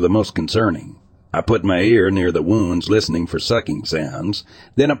wounds were the most concerning. I put my ear near the wounds, listening for sucking sounds,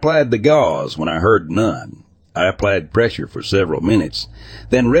 then applied the gauze when I heard none. I applied pressure for several minutes,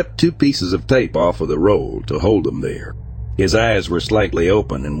 then ripped 2 pieces of tape off of the roll to hold them there. His eyes were slightly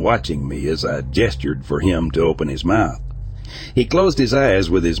open and watching me as I gestured for him to open his mouth. He closed his eyes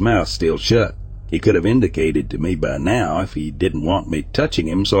with his mouth still shut. He could have indicated to me by now if he didn't want me touching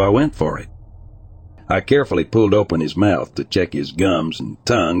him, so I went for it. I carefully pulled open his mouth to check his gums and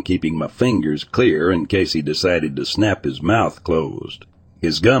tongue, keeping my fingers clear in case he decided to snap his mouth closed.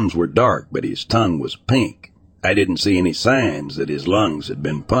 His gums were dark, but his tongue was pink. I didn't see any signs that his lungs had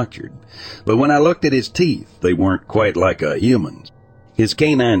been punctured, but when I looked at his teeth, they weren't quite like a human's. His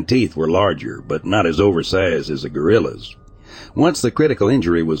canine teeth were larger, but not as oversized as a gorilla's. Once the critical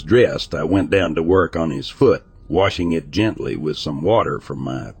injury was dressed, I went down to work on his foot, washing it gently with some water from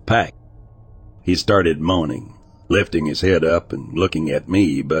my pack. He started moaning, lifting his head up and looking at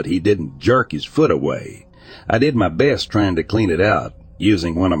me, but he didn't jerk his foot away. I did my best trying to clean it out,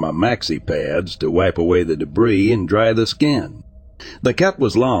 using one of my maxi pads to wipe away the debris and dry the skin. The cut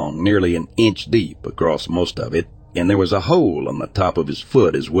was long, nearly an inch deep across most of it, and there was a hole on the top of his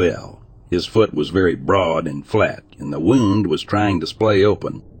foot as well. His foot was very broad and flat, and the wound was trying to splay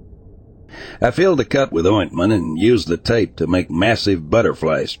open. I filled the cut with ointment and used the tape to make massive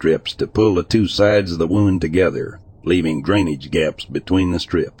butterfly strips to pull the two sides of the wound together, leaving drainage gaps between the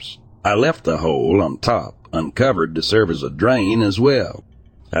strips. I left the hole on top uncovered to serve as a drain as well.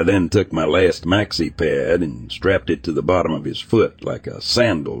 I then took my last maxi pad and strapped it to the bottom of his foot like a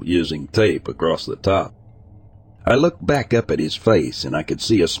sandal, using tape across the top. I looked back up at his face, and I could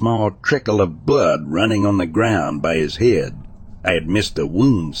see a small trickle of blood running on the ground by his head. I had missed a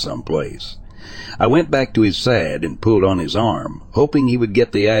wound someplace. I went back to his side and pulled on his arm, hoping he would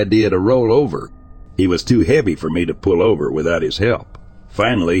get the idea to roll over. He was too heavy for me to pull over without his help.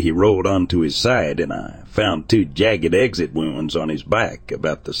 Finally, he rolled onto his side, and I found 2 jagged exit wounds on his back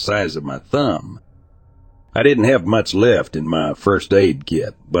about the size of my thumb. I didn't have much left in my first aid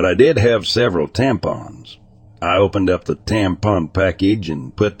kit, but I did have several tampons. I opened up the tampon package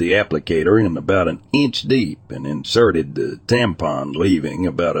and put the applicator in about an inch deep and inserted the tampon, leaving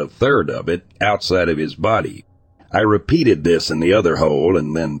about a third of it outside of his body. I repeated this in the other hole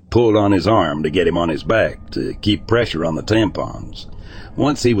and then pulled on his arm to get him on his back to keep pressure on the tampons.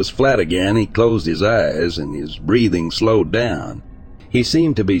 Once he was flat again, he closed his eyes and his breathing slowed down. He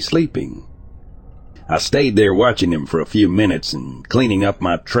seemed to be sleeping. I stayed there watching him for a few minutes and cleaning up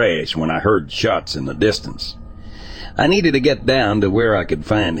my trash when I heard shots in the distance. I needed to get down to where I could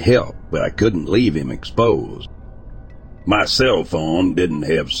find help, but I couldn't leave him exposed. My cell phone didn't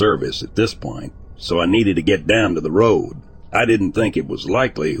have service at this point, so I needed to get down to the road. I didn't think it was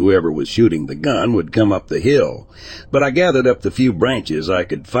likely whoever was shooting the gun would come up the hill, but I gathered up the few branches I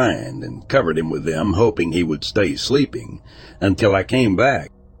could find and covered him with them, hoping he would stay sleeping until I came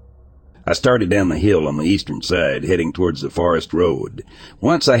back. I started down the hill on the eastern side, heading towards the forest road.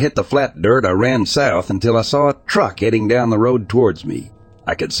 Once I hit the flat dirt, I ran south until I saw a truck heading down the road towards me.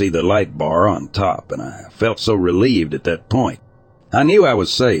 I could see the light bar on top, and I felt so relieved at that point. I knew I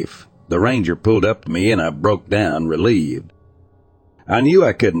was safe. The ranger pulled up to me, and I broke down, relieved. I knew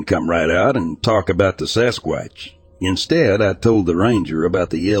I couldn't come right out and talk about the Sasquatch. Instead, I told the ranger about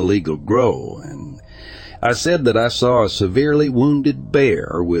the illegal grow, and I said that I saw a severely wounded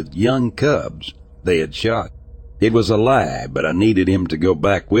bear with young cubs they had shot. It was a lie, but I needed him to go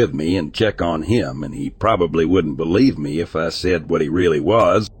back with me and check on him, and he probably wouldn't believe me if I said what he really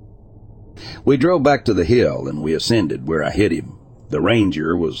was. We drove back to the hill, and we ascended where I hit him. The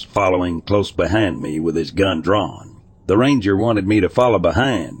ranger was following close behind me with his gun drawn. The ranger wanted me to follow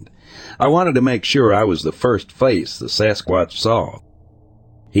behind. I wanted to make sure I was the first face the Sasquatch saw.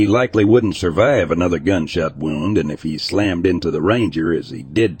 He likely wouldn't survive another gunshot wound, and if he slammed into the ranger as he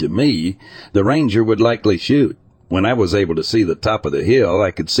did to me, the ranger would likely shoot. When I was able to see the top of the hill,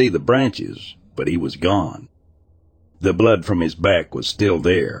 I could see the branches, but he was gone. The blood from his back was still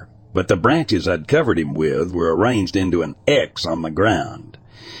there, but the branches I'd covered him with were arranged into an X on the ground.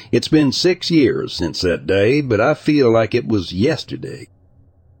 It's been 6 years since that day, but I feel like it was yesterday.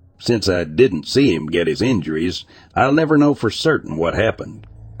 Since I didn't see him get his injuries, I'll never know for certain what happened.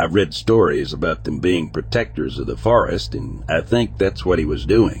 I've read stories about them being protectors of the forest, and I think that's what he was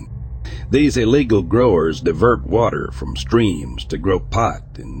doing. These illegal growers divert water from streams to grow pot,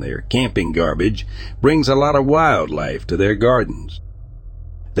 and their camping garbage brings a lot of wildlife to their gardens.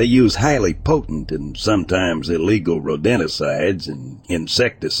 They use highly potent and sometimes illegal rodenticides and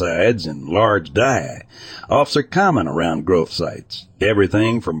insecticides in large dye. Offs are common around growth sites,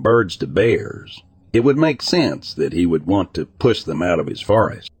 everything from birds to bears. It would make sense that he would want to push them out of his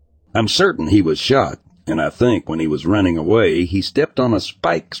forest. I'm certain he was shot, and I think when he was running away, he stepped on a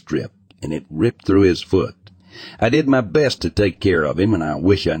spike strip, and it ripped through his foot. I did my best to take care of him, and I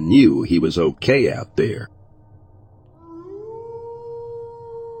wish I knew he was okay out there.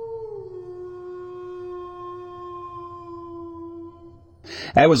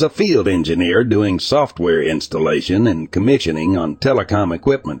 I was a field engineer doing software installation and commissioning on telecom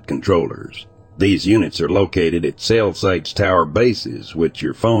equipment controllers. These units are located at cell sites tower bases, which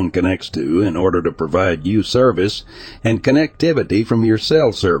your phone connects to in order to provide you service and connectivity from your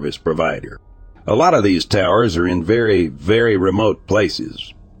cell service provider. A lot of these towers are in very, very remote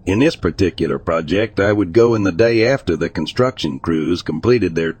places. In this particular project, I would go in the day after the construction crews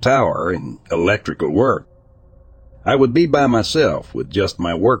completed their tower and electrical work. I would be by myself with just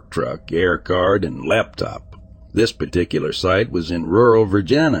my work truck, air card, and laptop. This particular site was in rural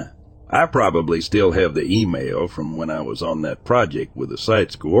Virginia. I probably still have the email from when I was on that project with the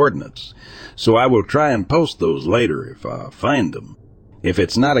site's coordinates, so I will try and post those later if I find them. If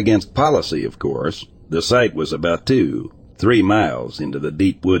it's not against policy, of course. The site was about 2-3 miles into the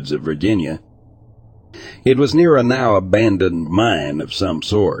deep woods of Virginia. It was near a now abandoned mine of some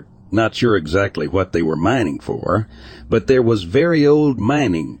sort. Not sure exactly what they were mining for, but there was very old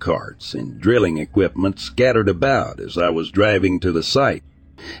mining carts and drilling equipment scattered about as I was driving to the site.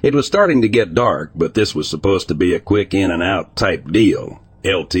 It was starting to get dark, but this was supposed to be a quick in-and-out type deal.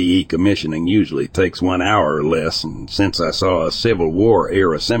 LTE commissioning usually takes 1 hour or less, and since I saw a Civil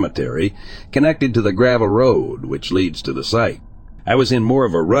War-era cemetery connected to the gravel road which leads to the site, I was in more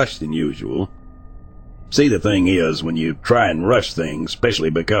of a rush than usual. See, the thing is, when you try and rush things,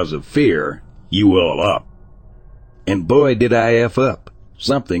 especially because of fear, you all up. And boy, did I F up.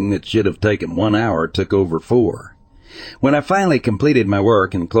 Something that should have taken 1 hour took over 4. When I finally completed my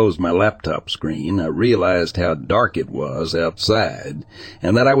work and closed my laptop screen, I realized how dark it was outside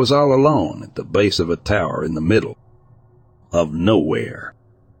and that I was all alone at the base of a tower in the middle of nowhere.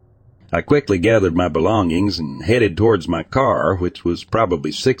 I quickly gathered my belongings and headed towards my car, which was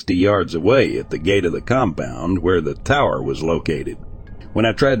probably 60 yards away at the gate of the compound where the tower was located. When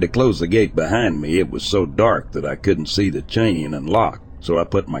I tried to close the gate behind me, it was so dark that I couldn't see the chain and lock. So I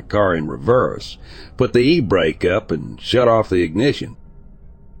put my car in reverse, put the e-brake up, and shut off the ignition.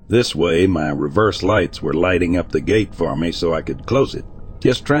 This way, my reverse lights were lighting up the gate for me so I could close it,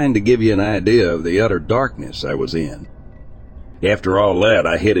 just trying to give you an idea of the utter darkness I was in. After all that,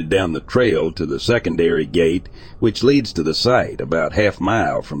 I headed down the trail to the secondary gate, which leads to the site about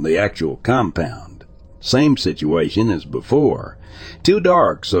half-mile from the actual compound. Same situation as before. Too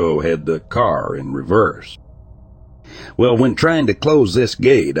dark, so had the car in reverse. Well, when trying to close this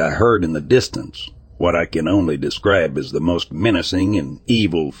gate, I heard in the distance what I can only describe as the most menacing and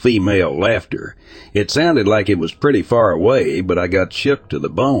evil female laughter. It sounded like it was pretty far away, but I got shook to the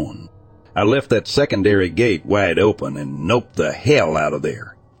bone. I left that secondary gate wide open and noped the hell out of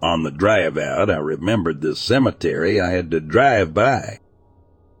there. On the drive out, I remembered the cemetery I had to drive by.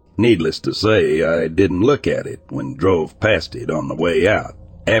 Needless to say, I didn't look at it when drove past it on the way out.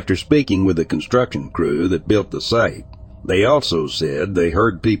 After speaking with the construction crew that built the site, they also said they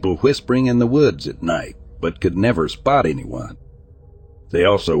heard people whispering in the woods at night, but could never spot anyone. They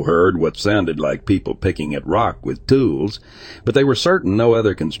also heard what sounded like people picking at rock with tools, but they were certain no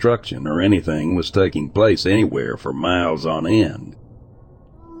other construction or anything was taking place anywhere for miles on end.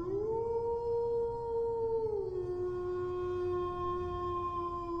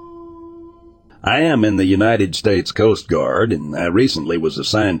 I am in the United States Coast Guard, and I recently was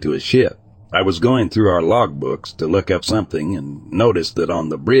assigned to a ship. I was going through our logbooks to look up something and noticed that on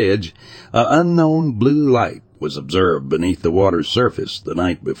the bridge, an unknown blue light was observed beneath the water's surface the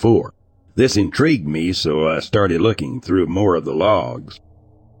night before. This intrigued me, so I started looking through more of the logs.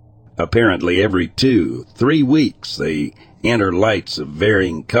 Apparently every 2-3 weeks they enter lights of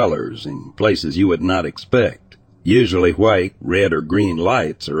varying colors in places you would not expect. Usually white, red, or green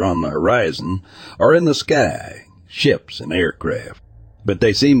lights are on the horizon or in the sky, ships and aircraft. But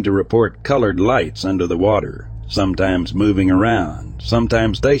they seem to report colored lights under the water, sometimes moving around,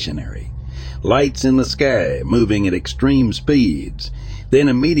 sometimes stationary. Lights in the sky moving at extreme speeds, then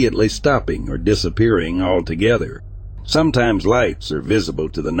immediately stopping or disappearing altogether. Sometimes lights are visible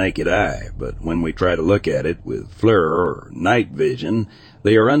to the naked eye, but when we try to look at it with FLIR or night vision,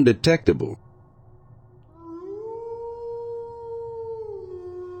 they are undetectable.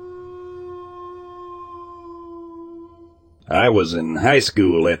 I was in high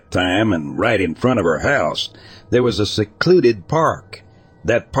school at the time, and right in front of our house, there was a secluded park.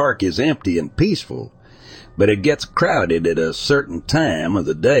 That park is empty and peaceful, but it gets crowded at a certain time of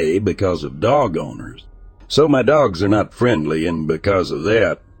the day because of dog owners. So my dogs are not friendly, and because of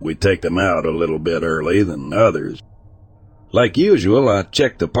that, we take them out a little bit early than others. Like usual, I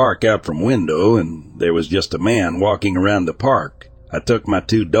checked the park out from window, and there was just a man walking around the park. I took my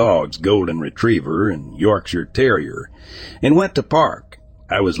 2 dogs, Golden Retriever and Yorkshire Terrier, and went to park.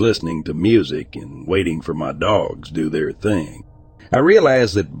 I was listening to music and waiting for my dogs do their thing. I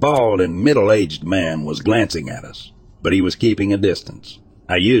realized that bald and middle-aged man was glancing at us, but he was keeping a distance.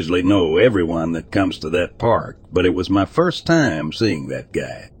 I usually know everyone that comes to that park, but it was my first time seeing that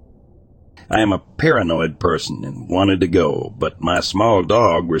guy. I am a paranoid person and wanted to go, but my small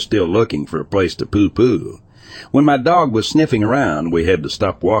dog were still looking for a place to poo-poo. When my dog was sniffing around, we had to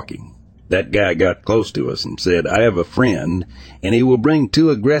stop walking. That guy got close to us and said, "I have a friend, and he will bring 2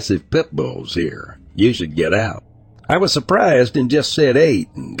 aggressive pit bulls here. You should get out." I was surprised and just said 8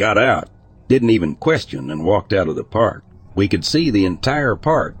 and got out. Didn't even question and walked out of the park. We could see the entire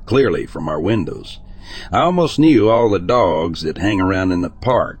park clearly from our windows. I almost knew all the dogs that hang around in the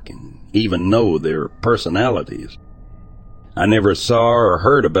park and even know their personalities. I never saw or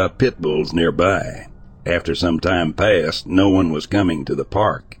heard about pit bulls nearby. After some time passed, no one was coming to the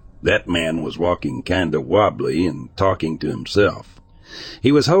park. That man was walking kind of wobbly and talking to himself.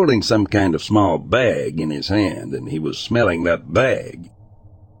 He was holding some kind of small bag in his hand, and he was smelling that bag.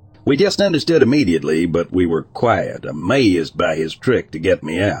 We just understood immediately, but we were quiet, amazed by his trick to get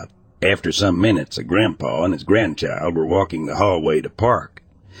me out. After some minutes, a grandpa and his grandchild were walking the hallway to park.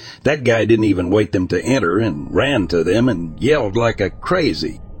 That guy didn't even wait them to enter and ran to them and yelled like a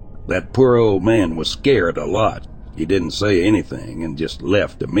crazy. That poor old man was scared a lot. He didn't say anything and just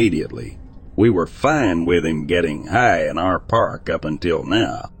left immediately. We were fine with him getting high in our park up until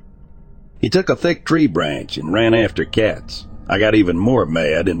now. He took a thick tree branch and ran after cats. I got even more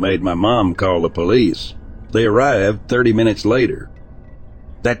mad and made my mom call the police. They arrived 30 minutes later.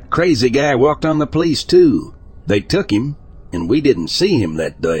 That crazy guy walked on the police too. They took him, and we didn't see him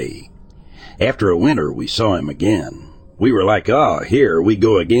that day. After a winter, we saw him again. We were like, here we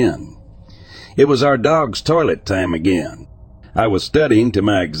go again. It was our dog's toilet time again. I was studying to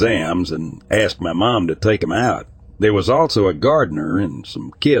my exams and asked my mom to take him out. There was also a gardener and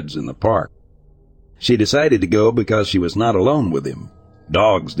some kids in the park. She decided to go because she was not alone with him.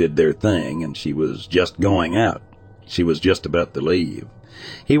 Dogs did their thing, and she was just going out. She was just about to leave.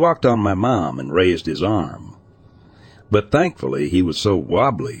 He walked on my mom and raised his arm. But thankfully, he was so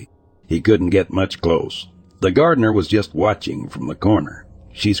wobbly, he couldn't get much close. The gardener was just watching from the corner.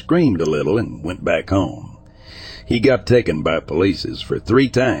 She screamed a little and went back home. He got taken by police for 3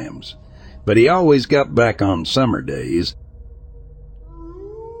 times, but he always got back on summer days.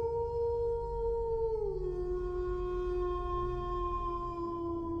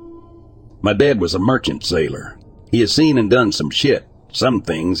 My dad was a merchant sailor. He has seen and done some shit. Some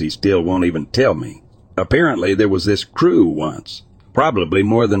things he still won't even tell me. Apparently there was this crew once, probably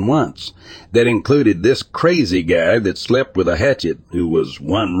more than once, that included this crazy guy that slept with a hatchet who was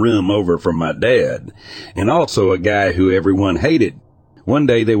 1 room over from my dad, and also a guy who everyone hated. One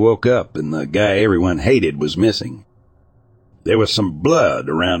day they woke up and the guy everyone hated was missing. There was some blood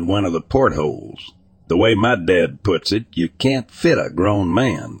around one of the portholes. The way my dad puts it, you can't fit a grown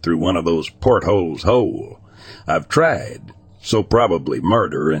man through one of those portholes whole. I've tried, so probably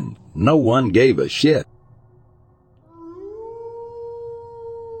murder, and no one gave a shit.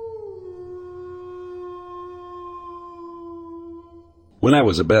 When I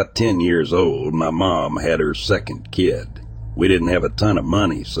was about 10 years old, my mom had her second kid. We didn't have a ton of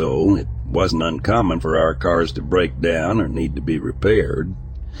money, so it wasn't uncommon for our cars to break down or need to be repaired.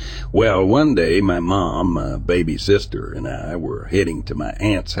 Well, one day my mom, my baby sister, and I were heading to my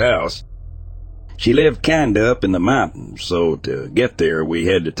aunt's house. She lived kinda up in the mountains, so to get there we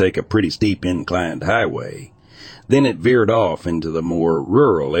had to take a pretty steep inclined highway. Then it veered off into the more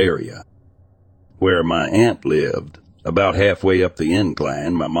rural area where my aunt lived. About halfway up the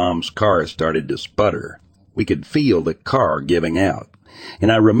incline, my mom's car started to sputter. We could feel the car giving out,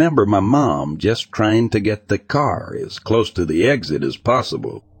 and I remember my mom just trying to get the car as close to the exit as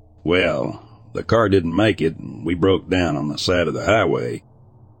possible. Well, the car didn't make it, and we broke down on the side of the highway.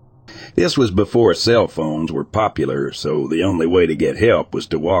 This was before cell phones were popular, so the only way to get help was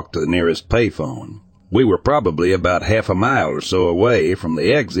to walk to the nearest payphone. We were probably about half a mile or so away from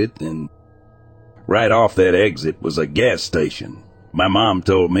the exit, and right off that exit was a gas station. My mom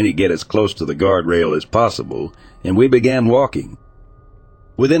told me to get as close to the guardrail as possible, and we began walking.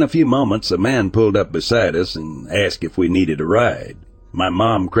 Within a few moments, a man pulled up beside us and asked if we needed a ride. My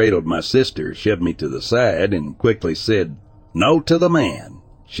mom cradled my sister, shoved me to the side, and quickly said, "No to the man."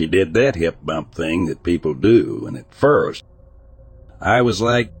 She did that hip bump thing that people do, and at first, I was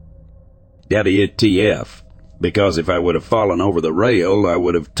like, WTF, because if I would have fallen over the rail, I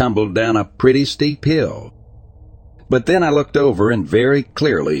would have tumbled down a pretty steep hill. But then I looked over and very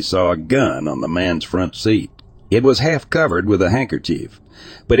clearly saw a gun on the man's front seat. It was half covered with a handkerchief,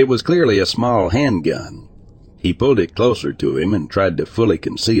 but it was clearly a small handgun. He pulled it closer to him and tried to fully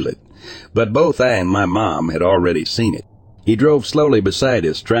conceal it, but both I and my mom had already seen it. He drove slowly beside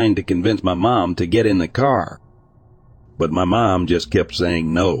us, trying to convince my mom to get in the car. But my mom just kept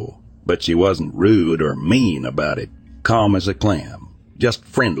saying no, but she wasn't rude or mean about it, calm as a clam, just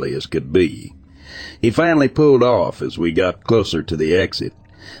friendly as could be. He finally pulled off as we got closer to the exit.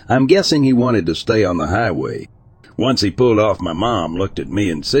 I'm guessing he wanted to stay on the highway. Once he pulled off, my mom looked at me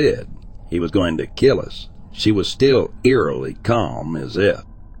and said he was going to kill us. She was still eerily calm as if.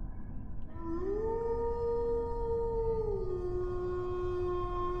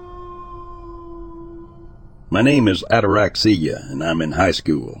 My name is Ataraxia, and I'm in high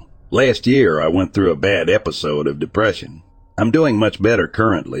school. Last year, I went through a bad episode of depression. I'm doing much better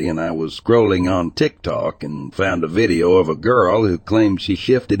currently, and I was scrolling on TikTok and found a video of a girl who claimed she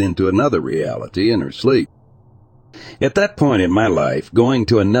shifted into another reality in her sleep. At that point in my life, going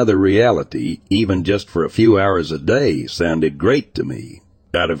to another reality, even just for a few hours a day, sounded great to me.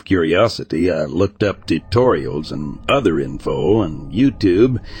 Out of curiosity, I looked up tutorials and other info on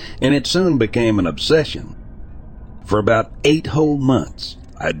YouTube, and it soon became an obsession. For about 8 whole months,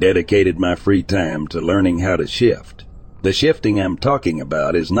 I dedicated my free time to learning how to shift. The shifting I'm talking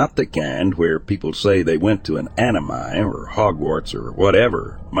about is not the kind where people say they went to an anime or Hogwarts or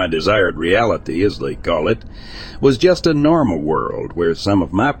whatever. My desired reality, as they call it, was just a normal world where some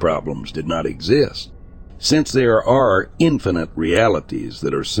of my problems did not exist. Since there are infinite realities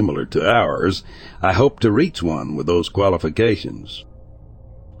that are similar to ours, I hope to reach one with those qualifications.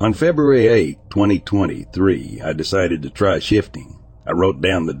 On February 8, 2023, I decided to try shifting. I wrote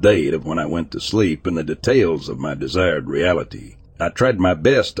down the date of when I went to sleep and the details of my desired reality. I tried my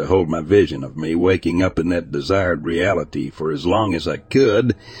best to hold my vision of me waking up in that desired reality for as long as I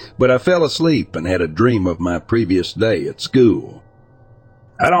could, but I fell asleep and had a dream of my previous day at school.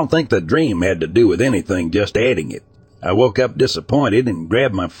 I don't think the dream had to do with anything, just adding it. I woke up disappointed and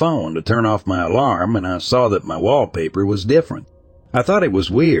grabbed my phone to turn off my alarm, and I saw that my wallpaper was different. I thought it was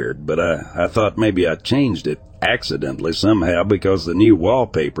weird, but I thought maybe I changed it accidentally somehow because the new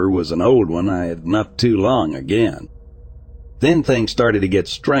wallpaper was an old one I had not too long again. Then things started to get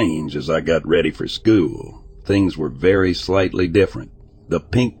strange as I got ready for school. Things were very slightly different. The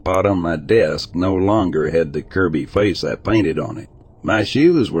pink pot on my desk no longer had the Kirby face I painted on it. My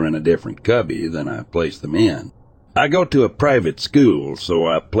shoes were in a different cubby than I placed them in. I go to a private school, so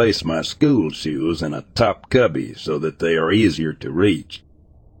I place my school shoes in a top cubby so that they are easier to reach.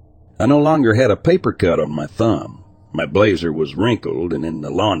 I no longer had a paper cut on my thumb. My blazer was wrinkled and in the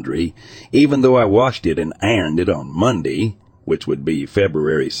laundry, even though I washed it and ironed it on Monday, which would be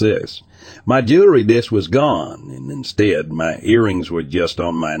February 6th. My jewelry dish was gone, and instead my earrings were just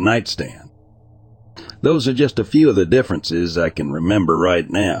on my nightstand. Those are just a few of the differences I can remember right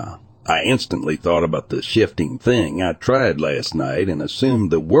now. I instantly thought about the shifting thing I tried last night and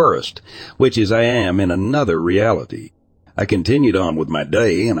assumed the worst, which is I am in another reality. I continued on with my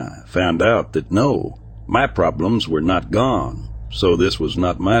day, and I found out that no, my problems were not gone, so this was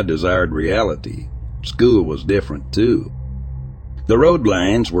not my desired reality. School was different, too. The road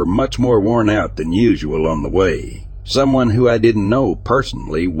lines were much more worn out than usual on the way. Someone who I didn't know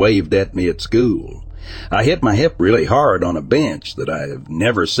personally waved at me at school. I hit my hip really hard on a bench that I have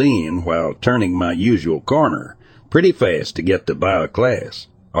never seen while turning my usual corner, pretty fast to get to bio class.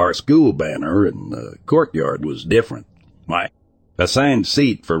 Our school banner in the courtyard was different. My assigned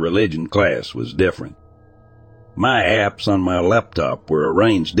seat for religion class was different. My apps on my laptop were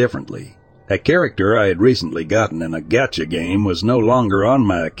arranged differently. A character I had recently gotten in a gacha game was no longer on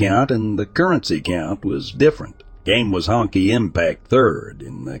my account, and the currency count was different. Game was Honky Impact 3rd,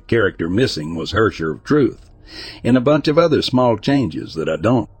 and the character missing was Hersher of Truth, and a bunch of other small changes that I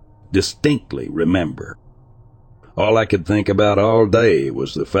don't distinctly remember. All I could think about all day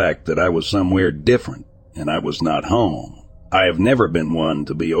was the fact that I was somewhere different, and I was not home. I have never been one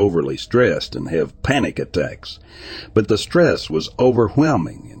to be overly stressed and have panic attacks, but the stress was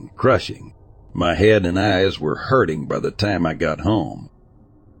overwhelming and crushing. My head and eyes were hurting by the time I got home.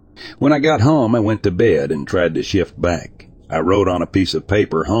 When I got home, I went to bed and tried to shift back. I wrote on a piece of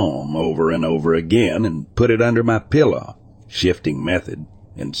paper home over and over again and put it under my pillow, shifting method,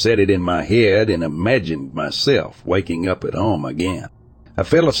 and set it in my head and imagined myself waking up at home again. I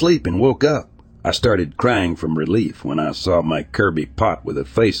fell asleep and woke up. I started crying from relief when I saw my Kirby pot with a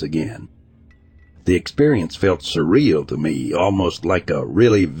face again. The experience felt surreal to me, almost like a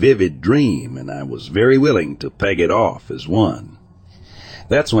really vivid dream, and I was very willing to peg it off as one.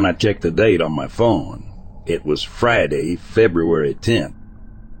 That's when I checked the date on my phone. It was Friday, February 10th.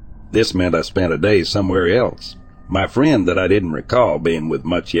 This meant I spent a day somewhere else. My friend that I didn't recall being with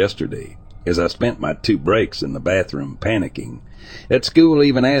much yesterday, as I spent my 2 breaks in the bathroom panicking. At school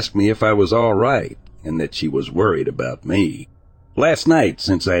even asked me if I was all right, and that she was worried about me. Last night,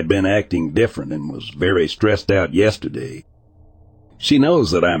 since I had been acting different and was very stressed out yesterday, she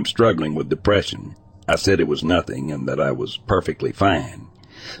knows that I am struggling with depression. I said it was nothing and that I was perfectly fine.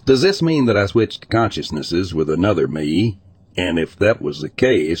 Does this mean that I switched consciousnesses with another me? And if that was the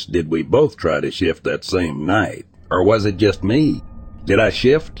case, did we both try to shift that same night? Or was it just me? Did I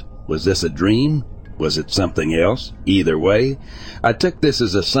shift? Was this a dream? Was it something else? Either way, I took this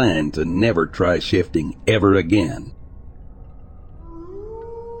as a sign to never try shifting ever again.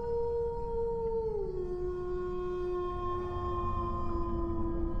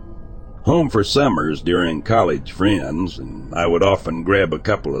 Home for summers during college friends, and I would often grab a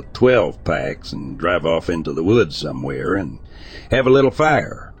couple of 12-packs and drive off into the woods somewhere and have a little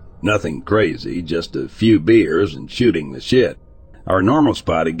fire. Nothing crazy, just a few beers and shooting the shit. Our normal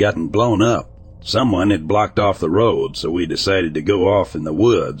spot had gotten blown up. Someone had blocked off the road, so we decided to go off in the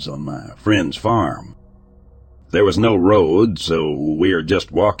woods on my friend's farm. There was no road, so we are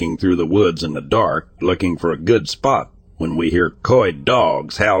just walking through the woods in the dark, looking for a good spot, when we hear coy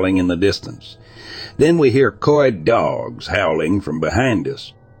dogs howling in the distance. Then we hear coy dogs howling from behind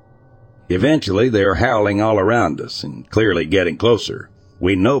us. Eventually, they're howling all around us and clearly getting closer.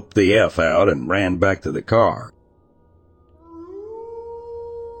 We noped the F out and ran back to the car.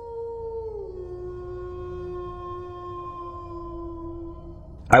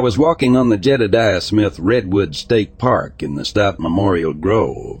 I was walking on the Jedediah Smith Redwood State Park in the Stout Memorial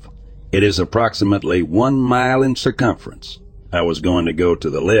Grove. It is approximately 1 mile in circumference. I was going to go to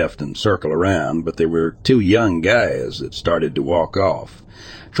the left and circle around, but there were 2 young guys that started to walk off,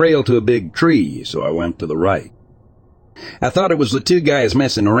 trail to a big tree, so I went to the right. I thought it was the 2 guys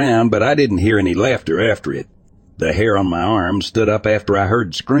messing around, but I didn't hear any laughter after it. The hair on my arm stood up after I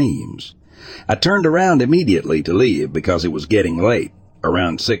heard screams. I turned around immediately to leave because it was getting late,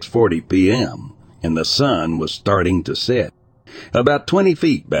 around 6:40 p.m., and the sun was starting to set. About 20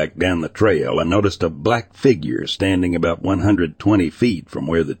 feet back down the trail, I noticed a black figure standing about 120 feet from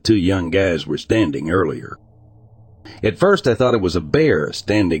where the 2 young guys were standing earlier. At first I thought it was a bear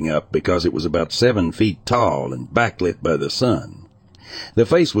standing up because it was about 7 feet tall and backlit by the sun. The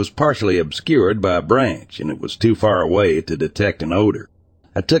face was partially obscured by a branch, and it was too far away to detect an odor.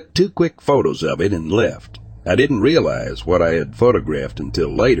 I took 2 quick photos of it and left. I didn't realize what I had photographed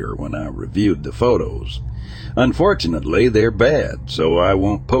until later when I reviewed the photos. Unfortunately, they're bad, so I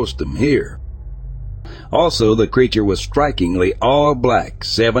won't post them here. Also, the creature was strikingly all black,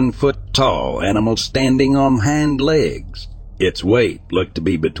 7 foot tall animal standing on hind legs. Its weight looked to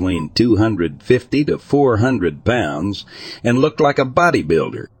be between 250 to 400 pounds and looked like a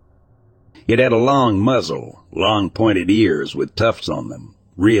bodybuilder. It had a long muzzle, long pointed ears with tufts on them,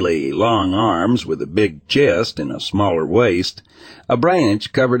 really long arms with a big chest and a smaller waist. A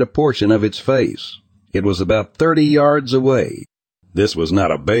branch covered a portion of its face. It was about 30 yards away. This was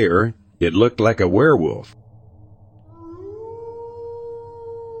not a bear. It looked like a werewolf.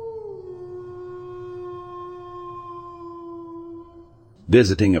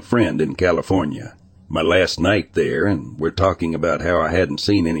 Visiting a friend in California. My last night there, and we're talking about how I hadn't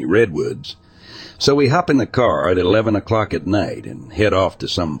seen any redwoods. So we hop in the car at 11 o'clock at night and head off to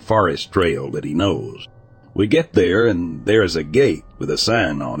some forest trail that he knows. We get there, and there's a gate with a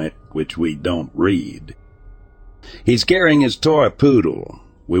sign on it, which we don't read. He's carrying his toy poodle.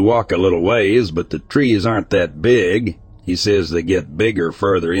 We walk a little ways, but the trees aren't that big. He says they get bigger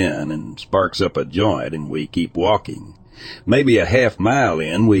further in and sparks up a joint, and we keep walking. Maybe a half mile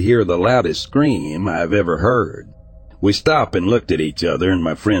in, we hear the loudest scream I've ever heard. We stop and looked at each other, and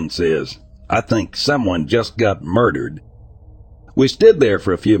my friend says, "I think someone just got murdered." We stood there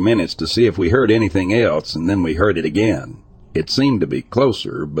for a few minutes to see if we heard anything else, and then we heard it again. It seemed to be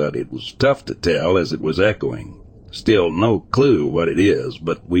closer, but it was tough to tell as it was echoing. Still no clue what it is,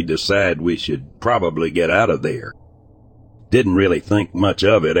 but we decide we should probably get out of there. Didn't really think much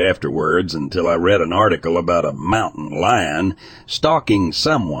of it afterwards until I read an article about a mountain lion stalking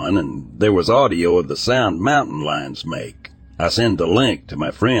someone, and there was audio of the sound mountain lions make. I send a link to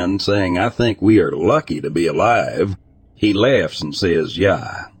my friend saying I think we are lucky to be alive. He laughs and says,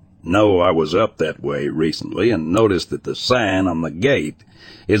 "Yeah, no, I was up that way recently and noticed that the sign on the gate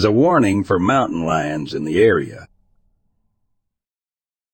is a warning for mountain lions in the area."